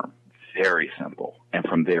pure form. Very simple. And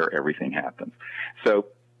from there, everything happens. So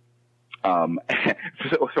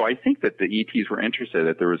I think that the ETs were interested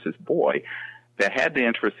that there was this boy that had the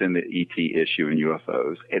interest in the ET issue in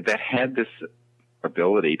UFOs, that had this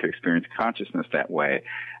ability to experience consciousness that way.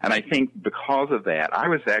 And I think because of that, I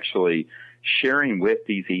was actually sharing with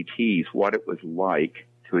these ETs what it was like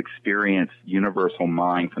to experience universal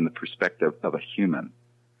mind from the perspective of a human,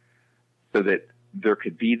 so that there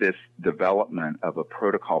could be this development of a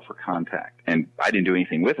protocol for contact. And I didn't do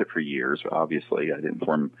anything with it for years, obviously. I didn't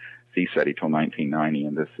form CSETI till 1990,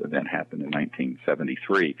 and this event happened in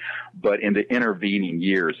 1973. But in the intervening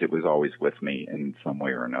years, it was always with me in some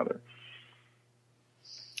way or another.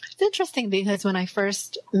 It's interesting because when I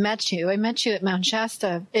first met you, I met you at Mount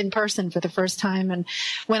Shasta in person for the first time. And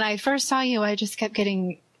when I first saw you, I just kept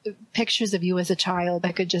getting pictures of you as a child.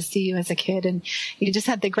 I could just see you as a kid, and you just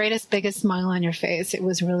had the greatest, biggest smile on your face. It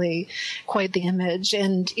was really quite the image.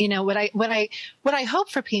 And what I hope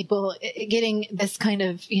for people getting this kind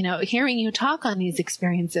of hearing you talk on these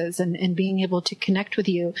experiences and being able to connect with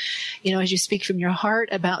you, as you speak from your heart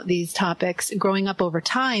about these topics, growing up over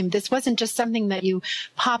time. This wasn't just something that you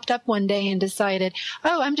popped up one day and decided,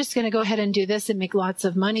 oh, I'm just going to go ahead and do this and make lots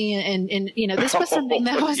of money. And this was something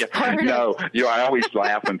that was part of. No, I always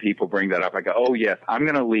laugh when people bring that up. I go, oh, yes, I'm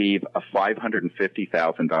going to leave a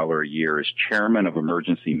 $550,000 a year as chairman of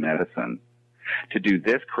emergency medicine to do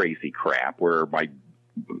this crazy crap where my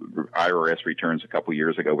IRS returns a couple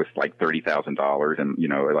years ago was like $30,000,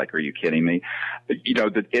 and like, are you kidding me?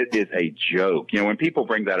 It is a joke. When people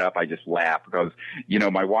bring that up, I just laugh because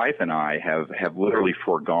my wife and I have literally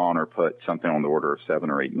foregone or put something on the order of $7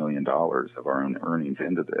 or $8 million of our own earnings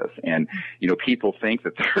into this, and people think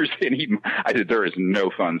that there is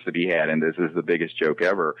no funds to be had, and this is the biggest joke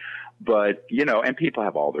ever. But, and people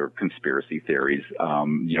have all their conspiracy theories,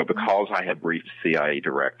 because I have briefed CIA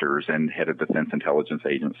directors and head of Defense Intelligence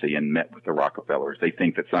Agency and met with the Rockefellers. They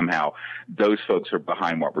think that somehow those folks are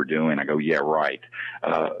behind what we're doing. I go, yeah, right.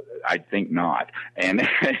 I think not. And,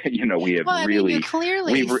 we have you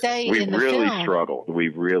clearly say in the really film. struggled.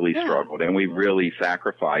 We've really struggled, and we've really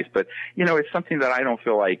sacrificed. But, it's something that I don't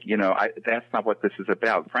feel like, that's not what this is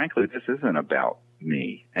about. Frankly, this isn't about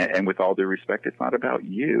me. And with all due respect, it's not about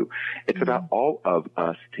you. It's about all of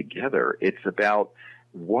us together. It's about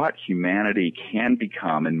what humanity can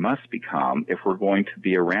become and must become if we're going to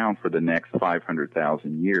be around for the next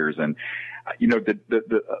 500,000 years. And,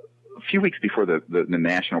 a few weeks before the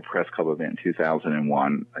National Press Club event in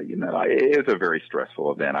 2001, it was a very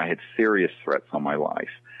stressful event. I had serious threats on my life.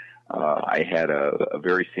 I had a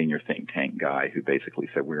very senior think tank guy who basically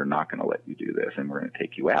said, we're not going to let you do this and we're going to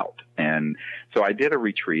take you out. And so I did a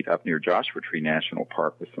retreat up near Joshua Tree National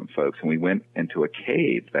Park with some folks, and we went into a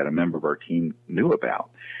cave that a member of our team knew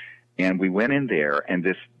about. And we went in there, and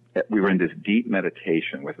we were in this deep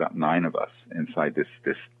meditation with about 9 of us inside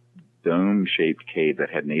this dome-shaped cave that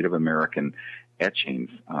had Native American etchings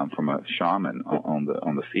from a shaman on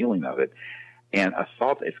the ceiling of it. And a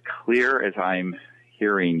thought as clear as I'm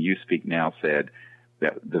hearing you speak now said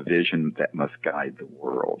that the vision that must guide the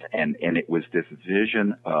world. And it was this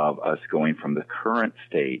vision of us going from the current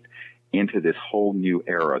state into this whole new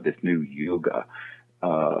era, this new yuga,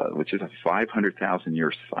 which is a 500,000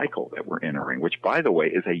 year cycle that we're entering, which, by the way,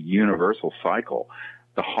 is a universal cycle,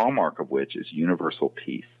 the hallmark of which is universal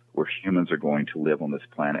peace, where humans are going to live on this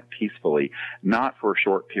planet peacefully, not for a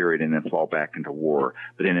short period and then fall back into war,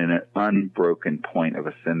 but in an unbroken point of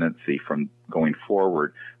ascendancy from going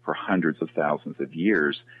forward for hundreds of thousands of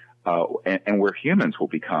years, and where humans will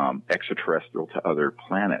become extraterrestrial to other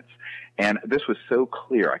planets. And this was so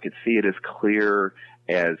clear. I could see it as clear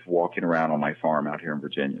as walking around on my farm out here in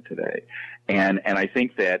Virginia today. And I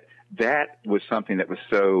think that was something that was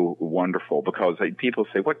so wonderful because people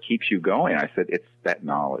say, what keeps you going? I said, it's that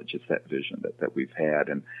knowledge, it's that vision that we've had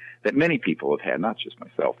and that many people have had, not just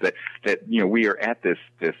myself, that we are at this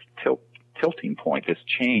tilting point, this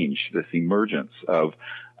change, this emergence of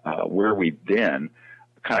where we've been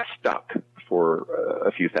kind of stuck for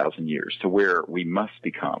a few thousand years to where we must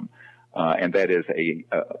become. And that is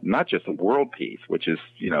not just a world peace, which is,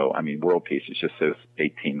 world peace is just says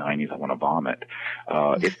 1890s, I want to vomit.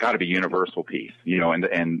 It's got to be universal peace,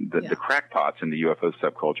 and the crackpots in the UFO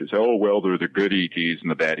subculture say, oh, well, they're the good ETs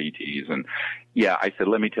and the bad ETs. And yeah, I said,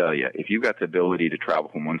 let me tell you, if you've got the ability to travel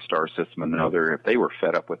from one star system to another, if they were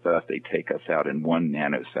fed up with us, they'd take us out in 1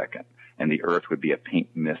 nanosecond and the Earth would be a pink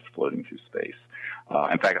mist floating through space.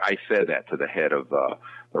 In fact, I said that to the head of the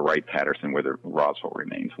Wright-Patterson, where the Roswell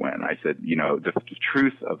remains went. I said, the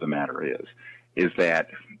truth of the matter is that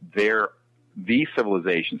these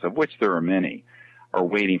civilizations, of which there are many, are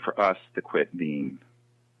waiting for us to quit being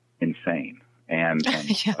insane. And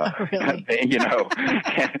really.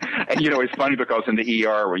 It's funny because in the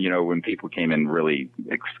ER, when people came in really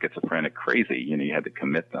schizophrenic, crazy, you had to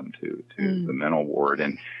commit them to the mental ward,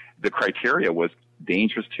 and the criteria was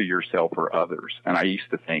dangerous to yourself or others. And I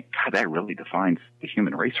used to think, God, that really defines the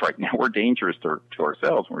human race right now. We're dangerous to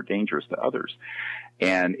ourselves, and we're dangerous to others.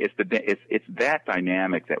 And it's that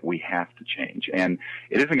dynamic that we have to change. And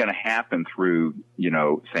it isn't going to happen through,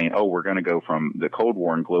 saying, oh, we're going to go from the Cold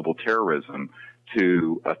War and global terrorism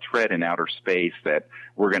to a threat in outer space, that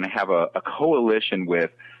we're going to have a coalition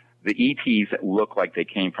with the ETs that look like they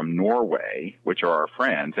came from Norway, which are our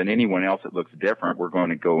friends, and anyone else that looks different, we're going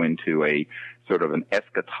to go into a sort of an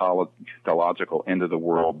eschatological end of the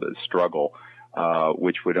world struggle,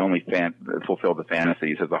 which would only fulfill the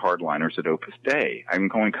fantasies of the hardliners at Opus Dei. I'm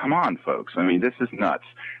going, come on, folks. I mean, this is nuts.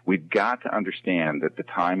 We've got to understand that the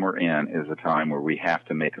time we're in is a time where we have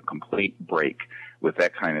to make a complete break with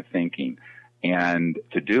that kind of thinking. And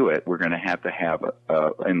to do it, we're going to have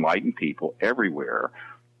enlightened people everywhere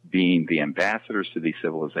being the ambassadors to these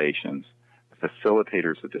civilizations, the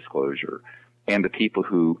facilitators of disclosure, and the people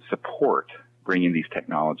who support bringing these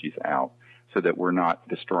technologies out so that we're not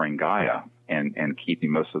destroying Gaia and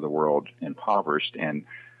keeping most of the world impoverished and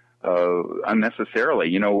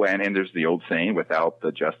unnecessarily, and there's the old saying, without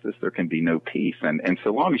the justice, there can be no peace. And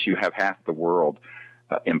so long as you have half the world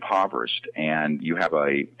impoverished and you have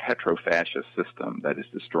a petro-fascist system that is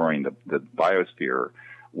destroying the biosphere,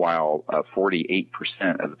 while 48%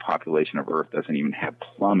 of the population of Earth doesn't even have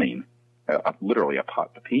plumbing, literally a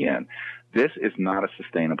pot to pee in, this is not a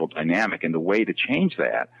sustainable dynamic. And the way to change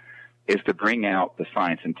that is to bring out the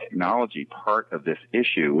science and technology part of this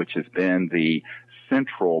issue, which has been the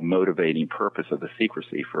central motivating purpose of the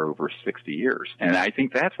secrecy for over 60 years. And I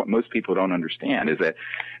think that's what most people don't understand, is that,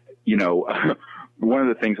 one of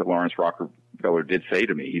the things that Lawrence Rockefeller did say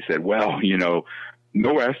to me, he said, well,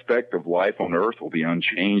 no aspect of life on Earth will be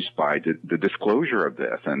unchanged by the disclosure of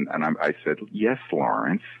this. And I said, yes,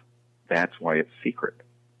 Lawrence, that's why it's secret.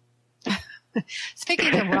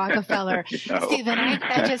 Speaking of Rockefeller, Stephen,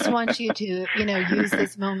 I just want you to, use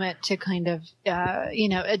this moment to kind of,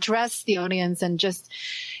 address the audience and just,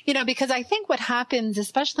 because I think what happens,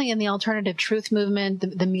 especially in the alternative truth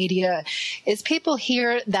movement, the media, is people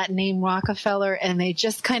hear that name Rockefeller and they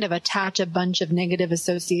just kind of attach a bunch of negative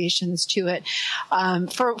associations to it,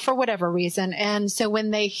 for whatever reason. And so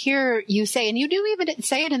when they hear you say, and you do even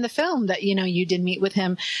say it in the film that, you did meet with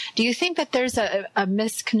him, do you think that there's a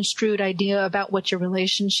misconstrued idea about what your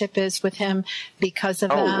relationship is with him because of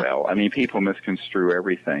that? Oh, well, I mean, people misconstrue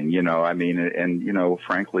everything, and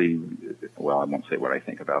frankly, well, I won't say what I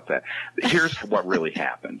think about that. Here's what really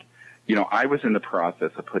happened. I was in the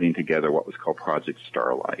process of putting together what was called Project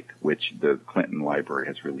Starlight, which the Clinton Library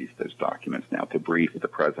has released those documents now to brief the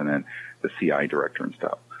president, the CIA director, and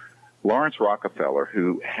stuff. Lawrence Rockefeller,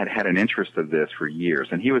 who had an interest of this for years,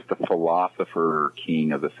 and he was the philosopher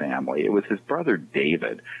king of the family. It was his brother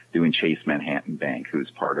David doing Chase Manhattan Bank, who's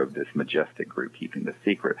part of this majestic group keeping the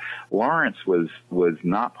secret. Lawrence was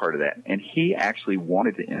not part of that, and he actually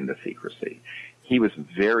wanted to end the secrecy. He was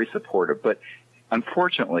very supportive, but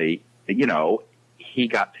unfortunately, he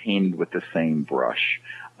got painted with the same brush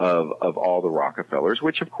of all the Rockefellers,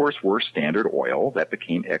 which of course were Standard Oil that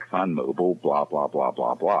became ExxonMobil, blah, blah, blah,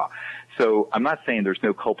 blah, blah. So I'm not saying there's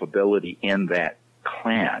no culpability in that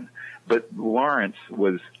clan, but Lawrence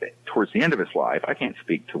was, towards the end of his life, I can't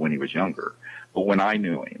speak to when he was younger, but when I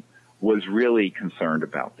knew him, was really concerned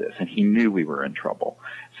about this, and he knew we were in trouble.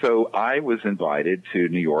 So I was invited to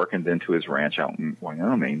New York and then to his ranch out in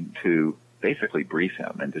Wyoming to basically brief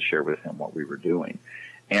him and to share with him what we were doing.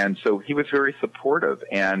 And so he was very supportive.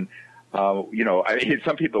 And,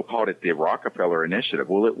 some people called it the Rockefeller Initiative.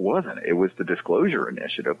 Well, it wasn't. It was the Disclosure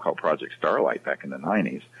Initiative called Project Starlight back in the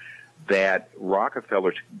 90s that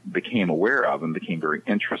Rockefeller became aware of and became very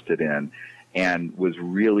interested in and was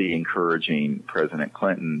really encouraging President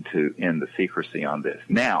Clinton to end the secrecy on this.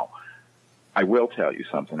 Now, I will tell you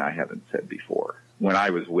something I haven't said before. When I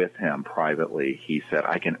was with him privately, he said,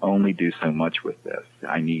 I can only do so much with this.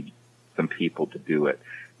 I need some people to do it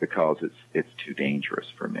because it's too dangerous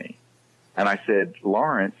for me. And I said,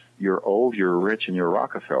 Lawrence, you're old, you're rich, and you're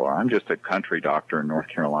Rockefeller. I'm just a country doctor in North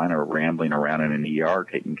Carolina rambling around in an ER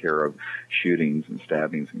taking care of shootings and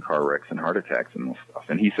stabbings and car wrecks and heart attacks and stuff.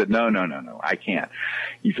 And he said, no, I can't.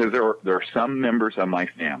 He says, there are some members of my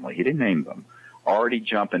family, he didn't name them, already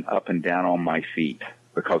jumping up and down on my feet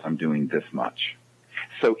because I'm doing this much.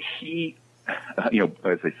 So he,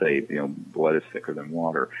 as they say, blood is thicker than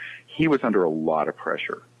water. He was under a lot of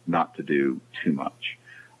pressure not to do too much.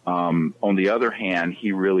 On the other hand,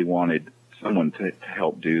 he really wanted someone to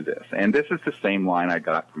help do this. And this is the same line I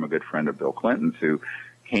got from a good friend of Bill Clinton's who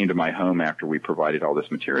came to my home after we provided all this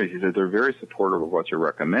material. He said, they're very supportive of what you're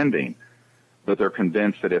recommending, but they're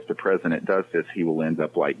convinced that if the president does this, he will end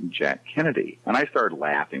up like Jack Kennedy. And I started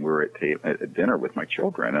laughing. We were at dinner with my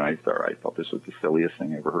children, and I thought this was the silliest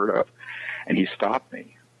thing I ever heard of. And he stopped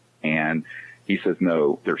me, and he says,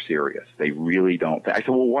 no, they're serious. They really don't. I said,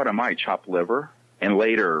 well, what am I, chopped liver? And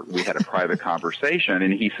later we had a private conversation,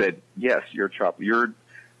 and he said, yes, you're chopped. You're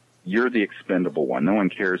you're the expendable one. No one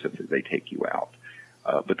cares if they take you out.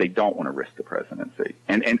 But they don't want to risk the presidency.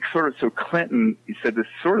 And so Clinton said this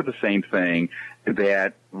sort of the same thing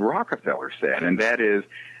that Rockefeller said, and that is,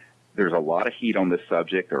 there's a lot of heat on this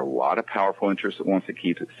subject. There are a lot of powerful interests that wants to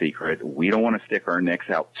keep it secret. We don't want to stick our necks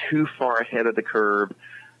out too far ahead of the curve,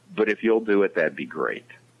 but if you'll do it, that'd be great.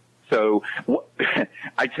 So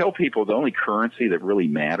I tell people the only currency that really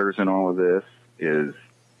matters in all of this is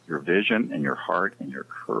your vision and your heart and your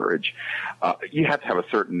courage. You have to have a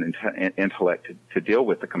certain intellect to deal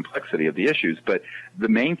with the complexity of the issues, but the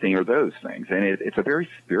main thing are those things, and it's a very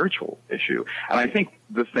spiritual issue. And I think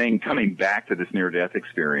the thing, coming back to this near-death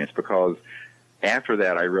experience, because after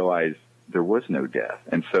that I realized there was no death.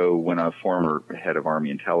 And so when a former head of Army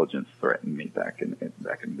intelligence threatened me back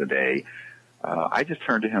in the day, I just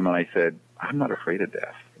turned to him and I said, I'm not afraid of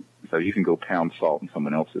death. So you can go pound salt in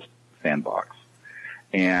someone else's sandbox.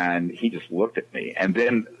 And he just looked at me. And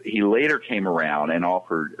then he later came around and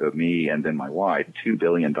offered me and then my wife $2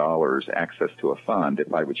 billion access to a fund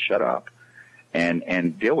if I would shut up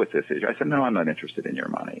and deal with this issue. I said, no, I'm not interested in your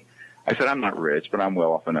money. I said, I'm not rich, but I'm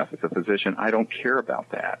well off enough as a physician. I don't care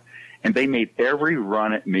about that. And they made every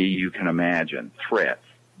run at me you can imagine, threats,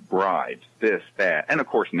 bribes, this, that. And, of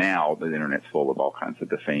course, now the Internet's full of all kinds of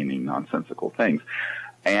defaming, nonsensical things.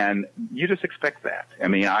 And you just expect that. I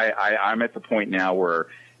mean, I'm at the point now where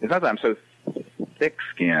it's not that I'm so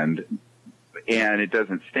thick-skinned and it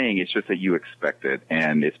doesn't sting. It's just that you expect it,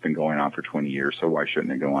 and it's been going on for 20 years, so why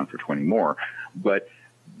shouldn't it go on for 20 more? But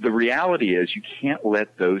the reality is you can't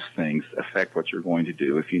let those things affect what you're going to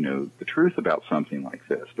do if you know the truth about something like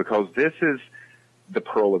this, because this is the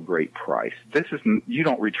pearl of great price. You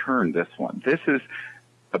don't return this one. This is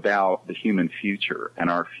about the human future and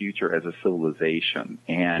our future as a civilization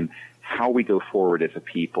and how we go forward as a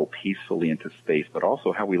people peacefully into space, but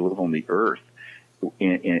also how we live on the earth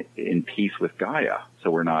in peace with Gaia,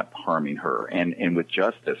 so we're not harming her, and with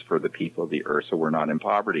justice for the people of the earth, so we're not in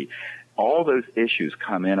poverty. All those issues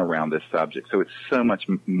come in around this subject, so it's so much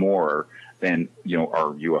more than,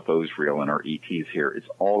 are UFOs real and are ETs here? It's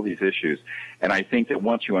all these issues. And I think that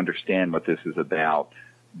once you understand what this is about,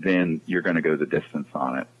 then you're going to go the distance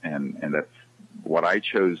on it. And that's what I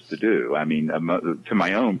chose to do. I mean, to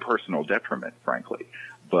my own personal detriment, frankly.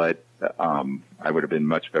 But I would have been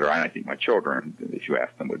much better. And I think my children, if you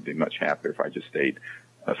ask them, would be much happier if I just stayed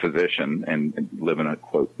a physician and live in a,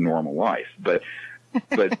 quote, normal life. But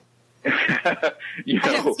I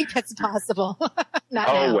don't think that's possible.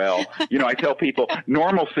 Now. Well, I tell people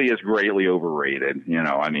normalcy is greatly overrated.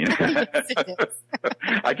 I mean, yes, it is.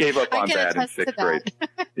 I gave up on that in sixth grade.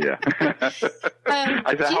 Yeah.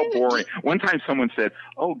 I said, how boring. One time someone said,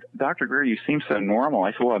 "Oh, Dr. Greer, you seem so normal."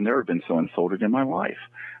 I said, "Well, I've never been so insulted in my life."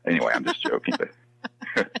 Anyway, I'm just joking.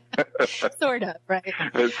 Sort of, right?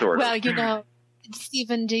 Sort of. Well,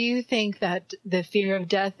 Stephen, do you think that the fear of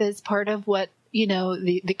death is part of what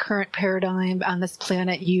the current paradigm on this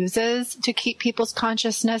planet uses to keep people's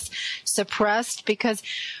consciousness suppressed? Because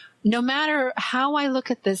no matter how I look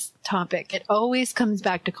at this topic, it always comes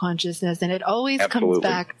back to consciousness, and it always Absolutely. comes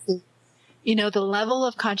back to, the level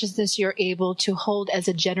of consciousness you're able to hold as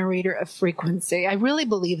a generator of frequency. I really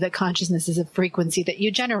believe that consciousness is a frequency that you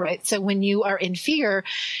generate. So when you are in fear,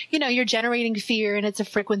 you're generating fear, and it's a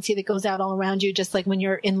frequency that goes out all around you, just like when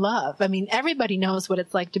you're in love. I mean, everybody knows what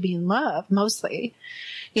it's like to be in love, mostly,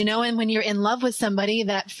 and when you're in love with somebody,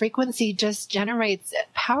 that frequency just generates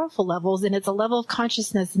at powerful levels, and it's a level of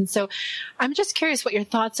consciousness. And so I'm just curious what your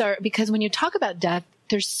thoughts are, because when you talk about death,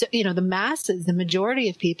 there's, the masses, the majority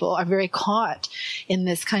of people are very caught in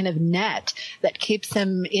this kind of net that keeps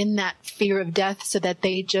them in that fear of death, so that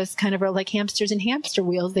they just kind of are like hamsters in hamster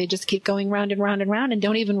wheels. They just keep going round and round and round and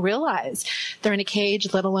don't even realize they're in a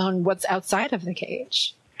cage, let alone what's outside of the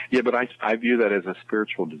cage. Yeah, but I view that as a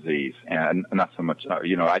spiritual disease, and not so much,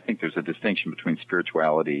 I think there's a distinction between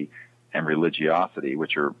spirituality and religiosity,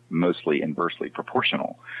 which are mostly inversely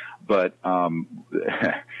proportional. But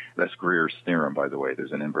that's Greer's theorem, by the way.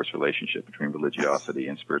 There's an inverse relationship between religiosity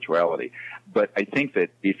and spirituality. But I think that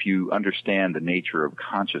if you understand the nature of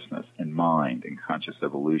consciousness and mind and conscious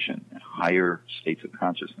evolution and higher states of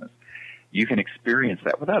consciousness, you can experience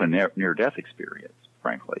that without a near-death experience,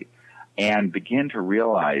 frankly, and begin to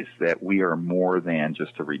realize that we are more than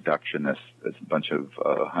just a reductionist, a bunch of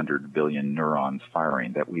 100 billion neurons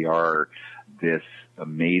firing, that we are this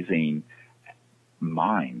amazing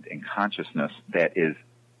mind and consciousness that is,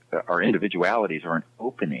 our individualities are an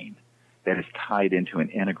opening that is tied into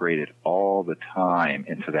and integrated all the time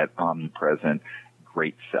into that omnipresent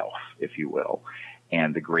great self, if you will.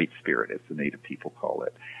 and the Great Spirit, as the Native people call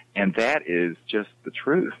it. And that is just the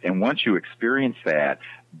truth. And once you experience that,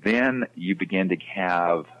 then you begin to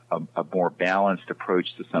have a more balanced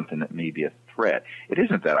approach to something that may be a threat. It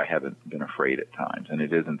isn't that I haven't been afraid at times, and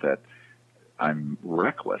it isn't that I'm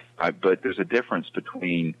reckless, but there's a difference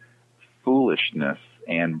between foolishness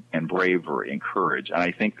and bravery and courage. And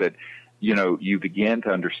I think that, you begin to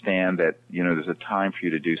understand that, there's a time for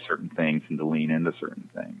you to do certain things and to lean into certain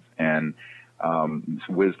things. And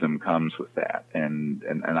wisdom comes with that. And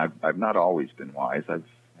I've not always been wise. I've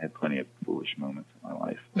had plenty of foolish moments in my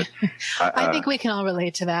life. But, I think we can all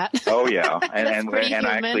relate to that. Oh yeah, and human,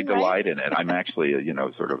 I actually delight in it. I'm actually,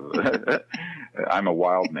 sort of, I'm a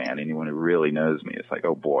wild man. Anyone who really knows me, it's like,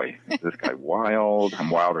 oh boy, is this guy wild? I'm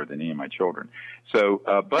wilder than any of my children. So,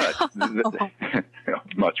 but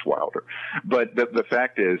much wilder. But the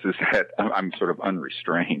fact is that I'm sort of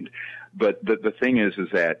unrestrained. But the thing is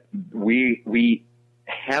that we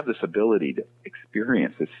have this ability to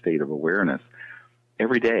experience this state of awareness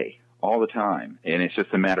every day, all the time. And it's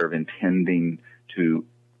just a matter of intending to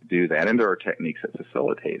do that. And there are techniques that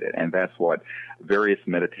facilitate it. And that's what various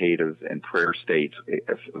meditative and prayer states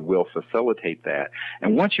will facilitate that.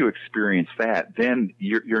 And once you experience that, then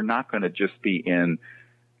you're not going to just be in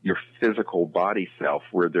your physical body self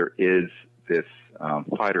where there is this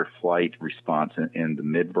fight or flight response in the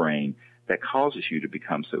midbrain that causes you to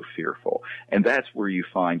become so fearful. And that's where you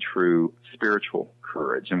find true spiritual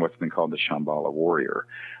courage and what's been called the Shambhala warrior.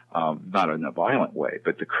 Not in a violent way,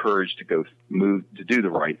 but the courage to to do the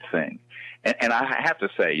right thing. And I have to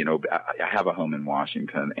say, I have a home in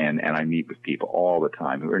Washington and I meet with people all the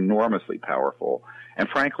time who are enormously powerful and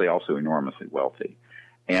frankly also enormously wealthy.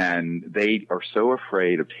 And they are so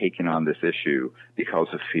afraid of taking on this issue because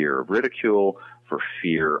of fear of ridicule, for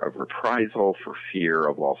fear of reprisal, for fear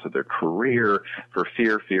of loss of their career, for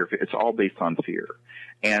fear. It's all based on fear.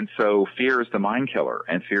 And so fear is the mind killer,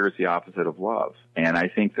 and fear is the opposite of love. And I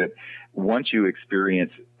think that once you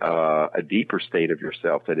experience a deeper state of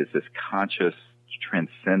yourself that is this conscious,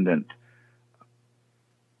 transcendent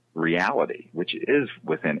reality, which is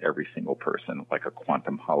within every single person, like a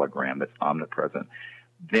quantum hologram that's omnipresent,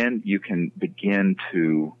 then you can begin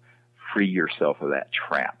to free yourself of that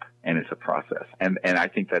trap. And it's a process. And I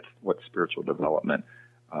think that's what spiritual development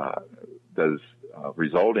does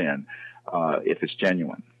result in if it's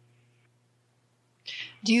genuine.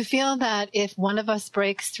 Do you feel that if one of us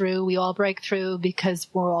breaks through, we all break through because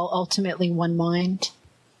we're all ultimately one mind?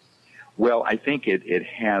 Well, I think it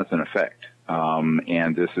has an effect.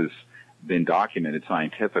 And this has been documented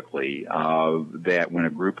scientifically that when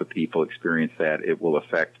a group of people experience that, it will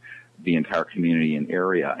affect the entire community and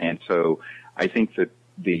area. And so I think that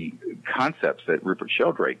the concepts that Rupert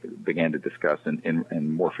Sheldrake began to discuss in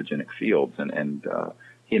morphogenic fields, and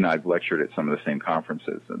he and I have lectured at some of the same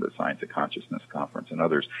conferences, the Science of Consciousness Conference and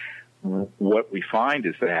others. What we find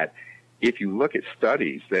is that if you look at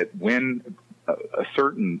studies, that when a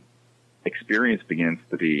certain experience begins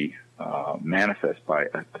to be manifest by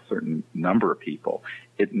a certain number of people,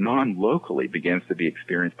 it non-locally begins to be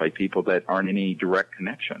experienced by people that aren't in any direct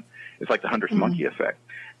connection. It's like the 100th monkey effect.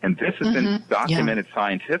 And this has been documented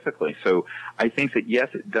scientifically. So I think that, yes,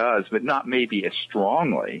 it does, but not maybe as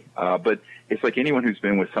strongly. But it's like anyone who's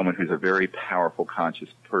been with someone who's a very powerful, conscious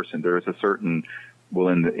person. There is a certain, well,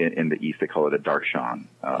 in the East, they call it a darshan,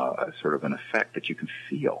 sort of an effect that you can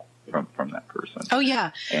feel from that person. Oh,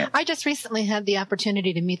 yeah. And I just recently had the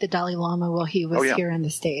opportunity to meet the Dalai Lama while he was here in the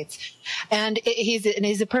States. And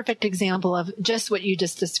he's a perfect example of just what you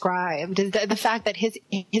just described. The fact that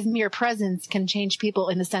his mere presence can change people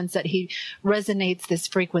in the sense that he resonates this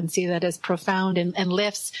frequency that is profound and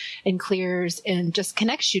lifts and clears and just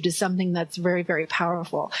connects you to something that's very, very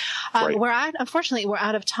powerful. Right. Unfortunately, we're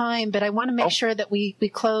out of time, but I want to make sure that we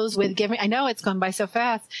close with giving, I know it's gone by so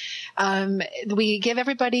fast. We give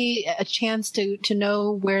everybody a chance to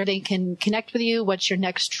know where they can connect with you. What's your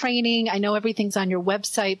next training? I know everything's on your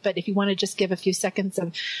website, but if you want to just give a few seconds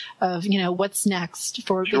of what's next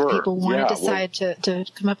for if people want to decide to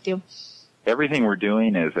come up with you. Everything we're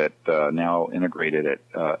doing is now integrated at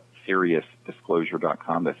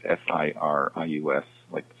SiriusDisclosure.com. That's SIRIUS,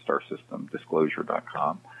 like the star system,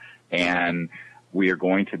 disclosure.com. And we are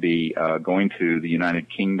going to be going to the United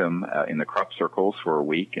Kingdom in the crop circles for a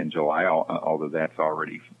week in July, although that's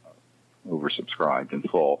already oversubscribed and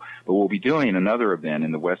full. But we'll be doing another event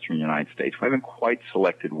in the western United States. We haven't quite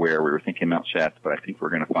selected where. We were thinking Mount Shasta, but I think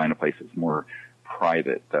we're going to find a place that's more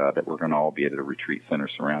private, that we're going to all be at a retreat center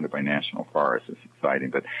surrounded by national forests. It's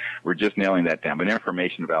exciting, but we're just nailing that down. But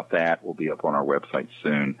information about that will be up on our website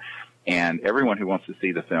soon. And everyone who wants to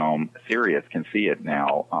see the film Sirius can see it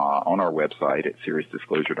now on our website at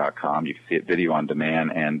SiriusDisclosure.com. You can see it video on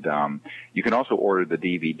demand, and you can also order the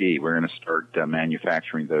DVD. We're going to start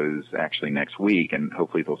manufacturing those actually next week, and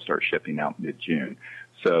hopefully they'll start shipping out mid-June.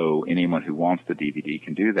 So anyone who wants the DVD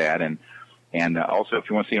can do that. And also, if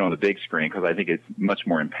you want to see it on the big screen, because I think it's much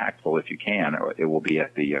more impactful if you can, it will be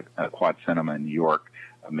at the Quad Cinema in New York,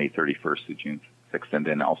 May 31st to June 6th, and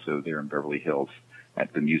then also there in Beverly Hills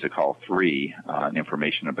at the Music Hall 3.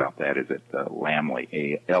 Information about that is at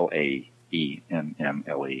Laemmle,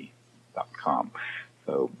 LAEMMLE.com.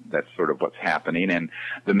 So that's sort of what's happening. And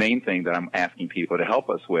the main thing that I'm asking people to help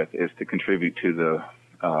us with is to contribute to the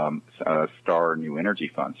STAR New Energy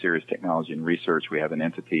Fund, Serious Technology and Research. We have an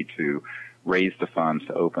entity to raise the funds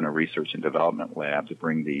to open a research and development lab to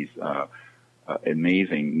bring these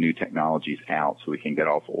amazing new technologies out so we can get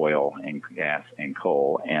off oil and gas and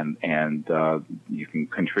coal. And you can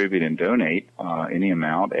contribute and donate any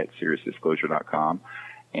amount at SiriusDisclosure.com.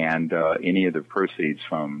 And any of the proceeds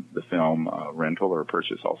from the film rental or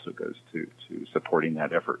purchase also goes to supporting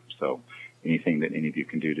that effort. So anything that any of you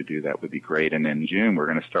can do to do that would be great. And in June, we're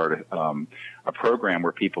going to start a program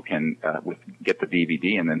where people can get the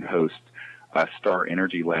DVD and then host a Star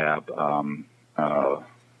Energy Lab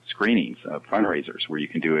screenings of fundraisers where you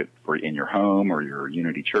can do it in your home or your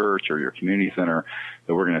Unity Church or your community center.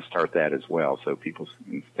 So we're going to start that as well. So people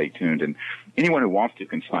can stay tuned. And anyone who wants to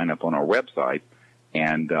can sign up on our website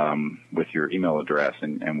and with your email address,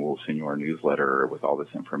 and we'll send you our newsletter with all this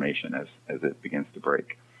information as it begins to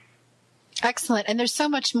break. Excellent. And there's so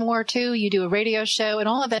much more, too. You do a radio show and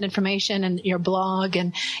all of that information and your blog,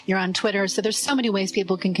 and you're on Twitter. So there's so many ways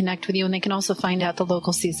people can connect with you, and they can also find out the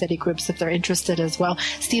local CSETI groups if they're interested as well.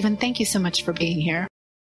 Stephen, thank you so much for being here.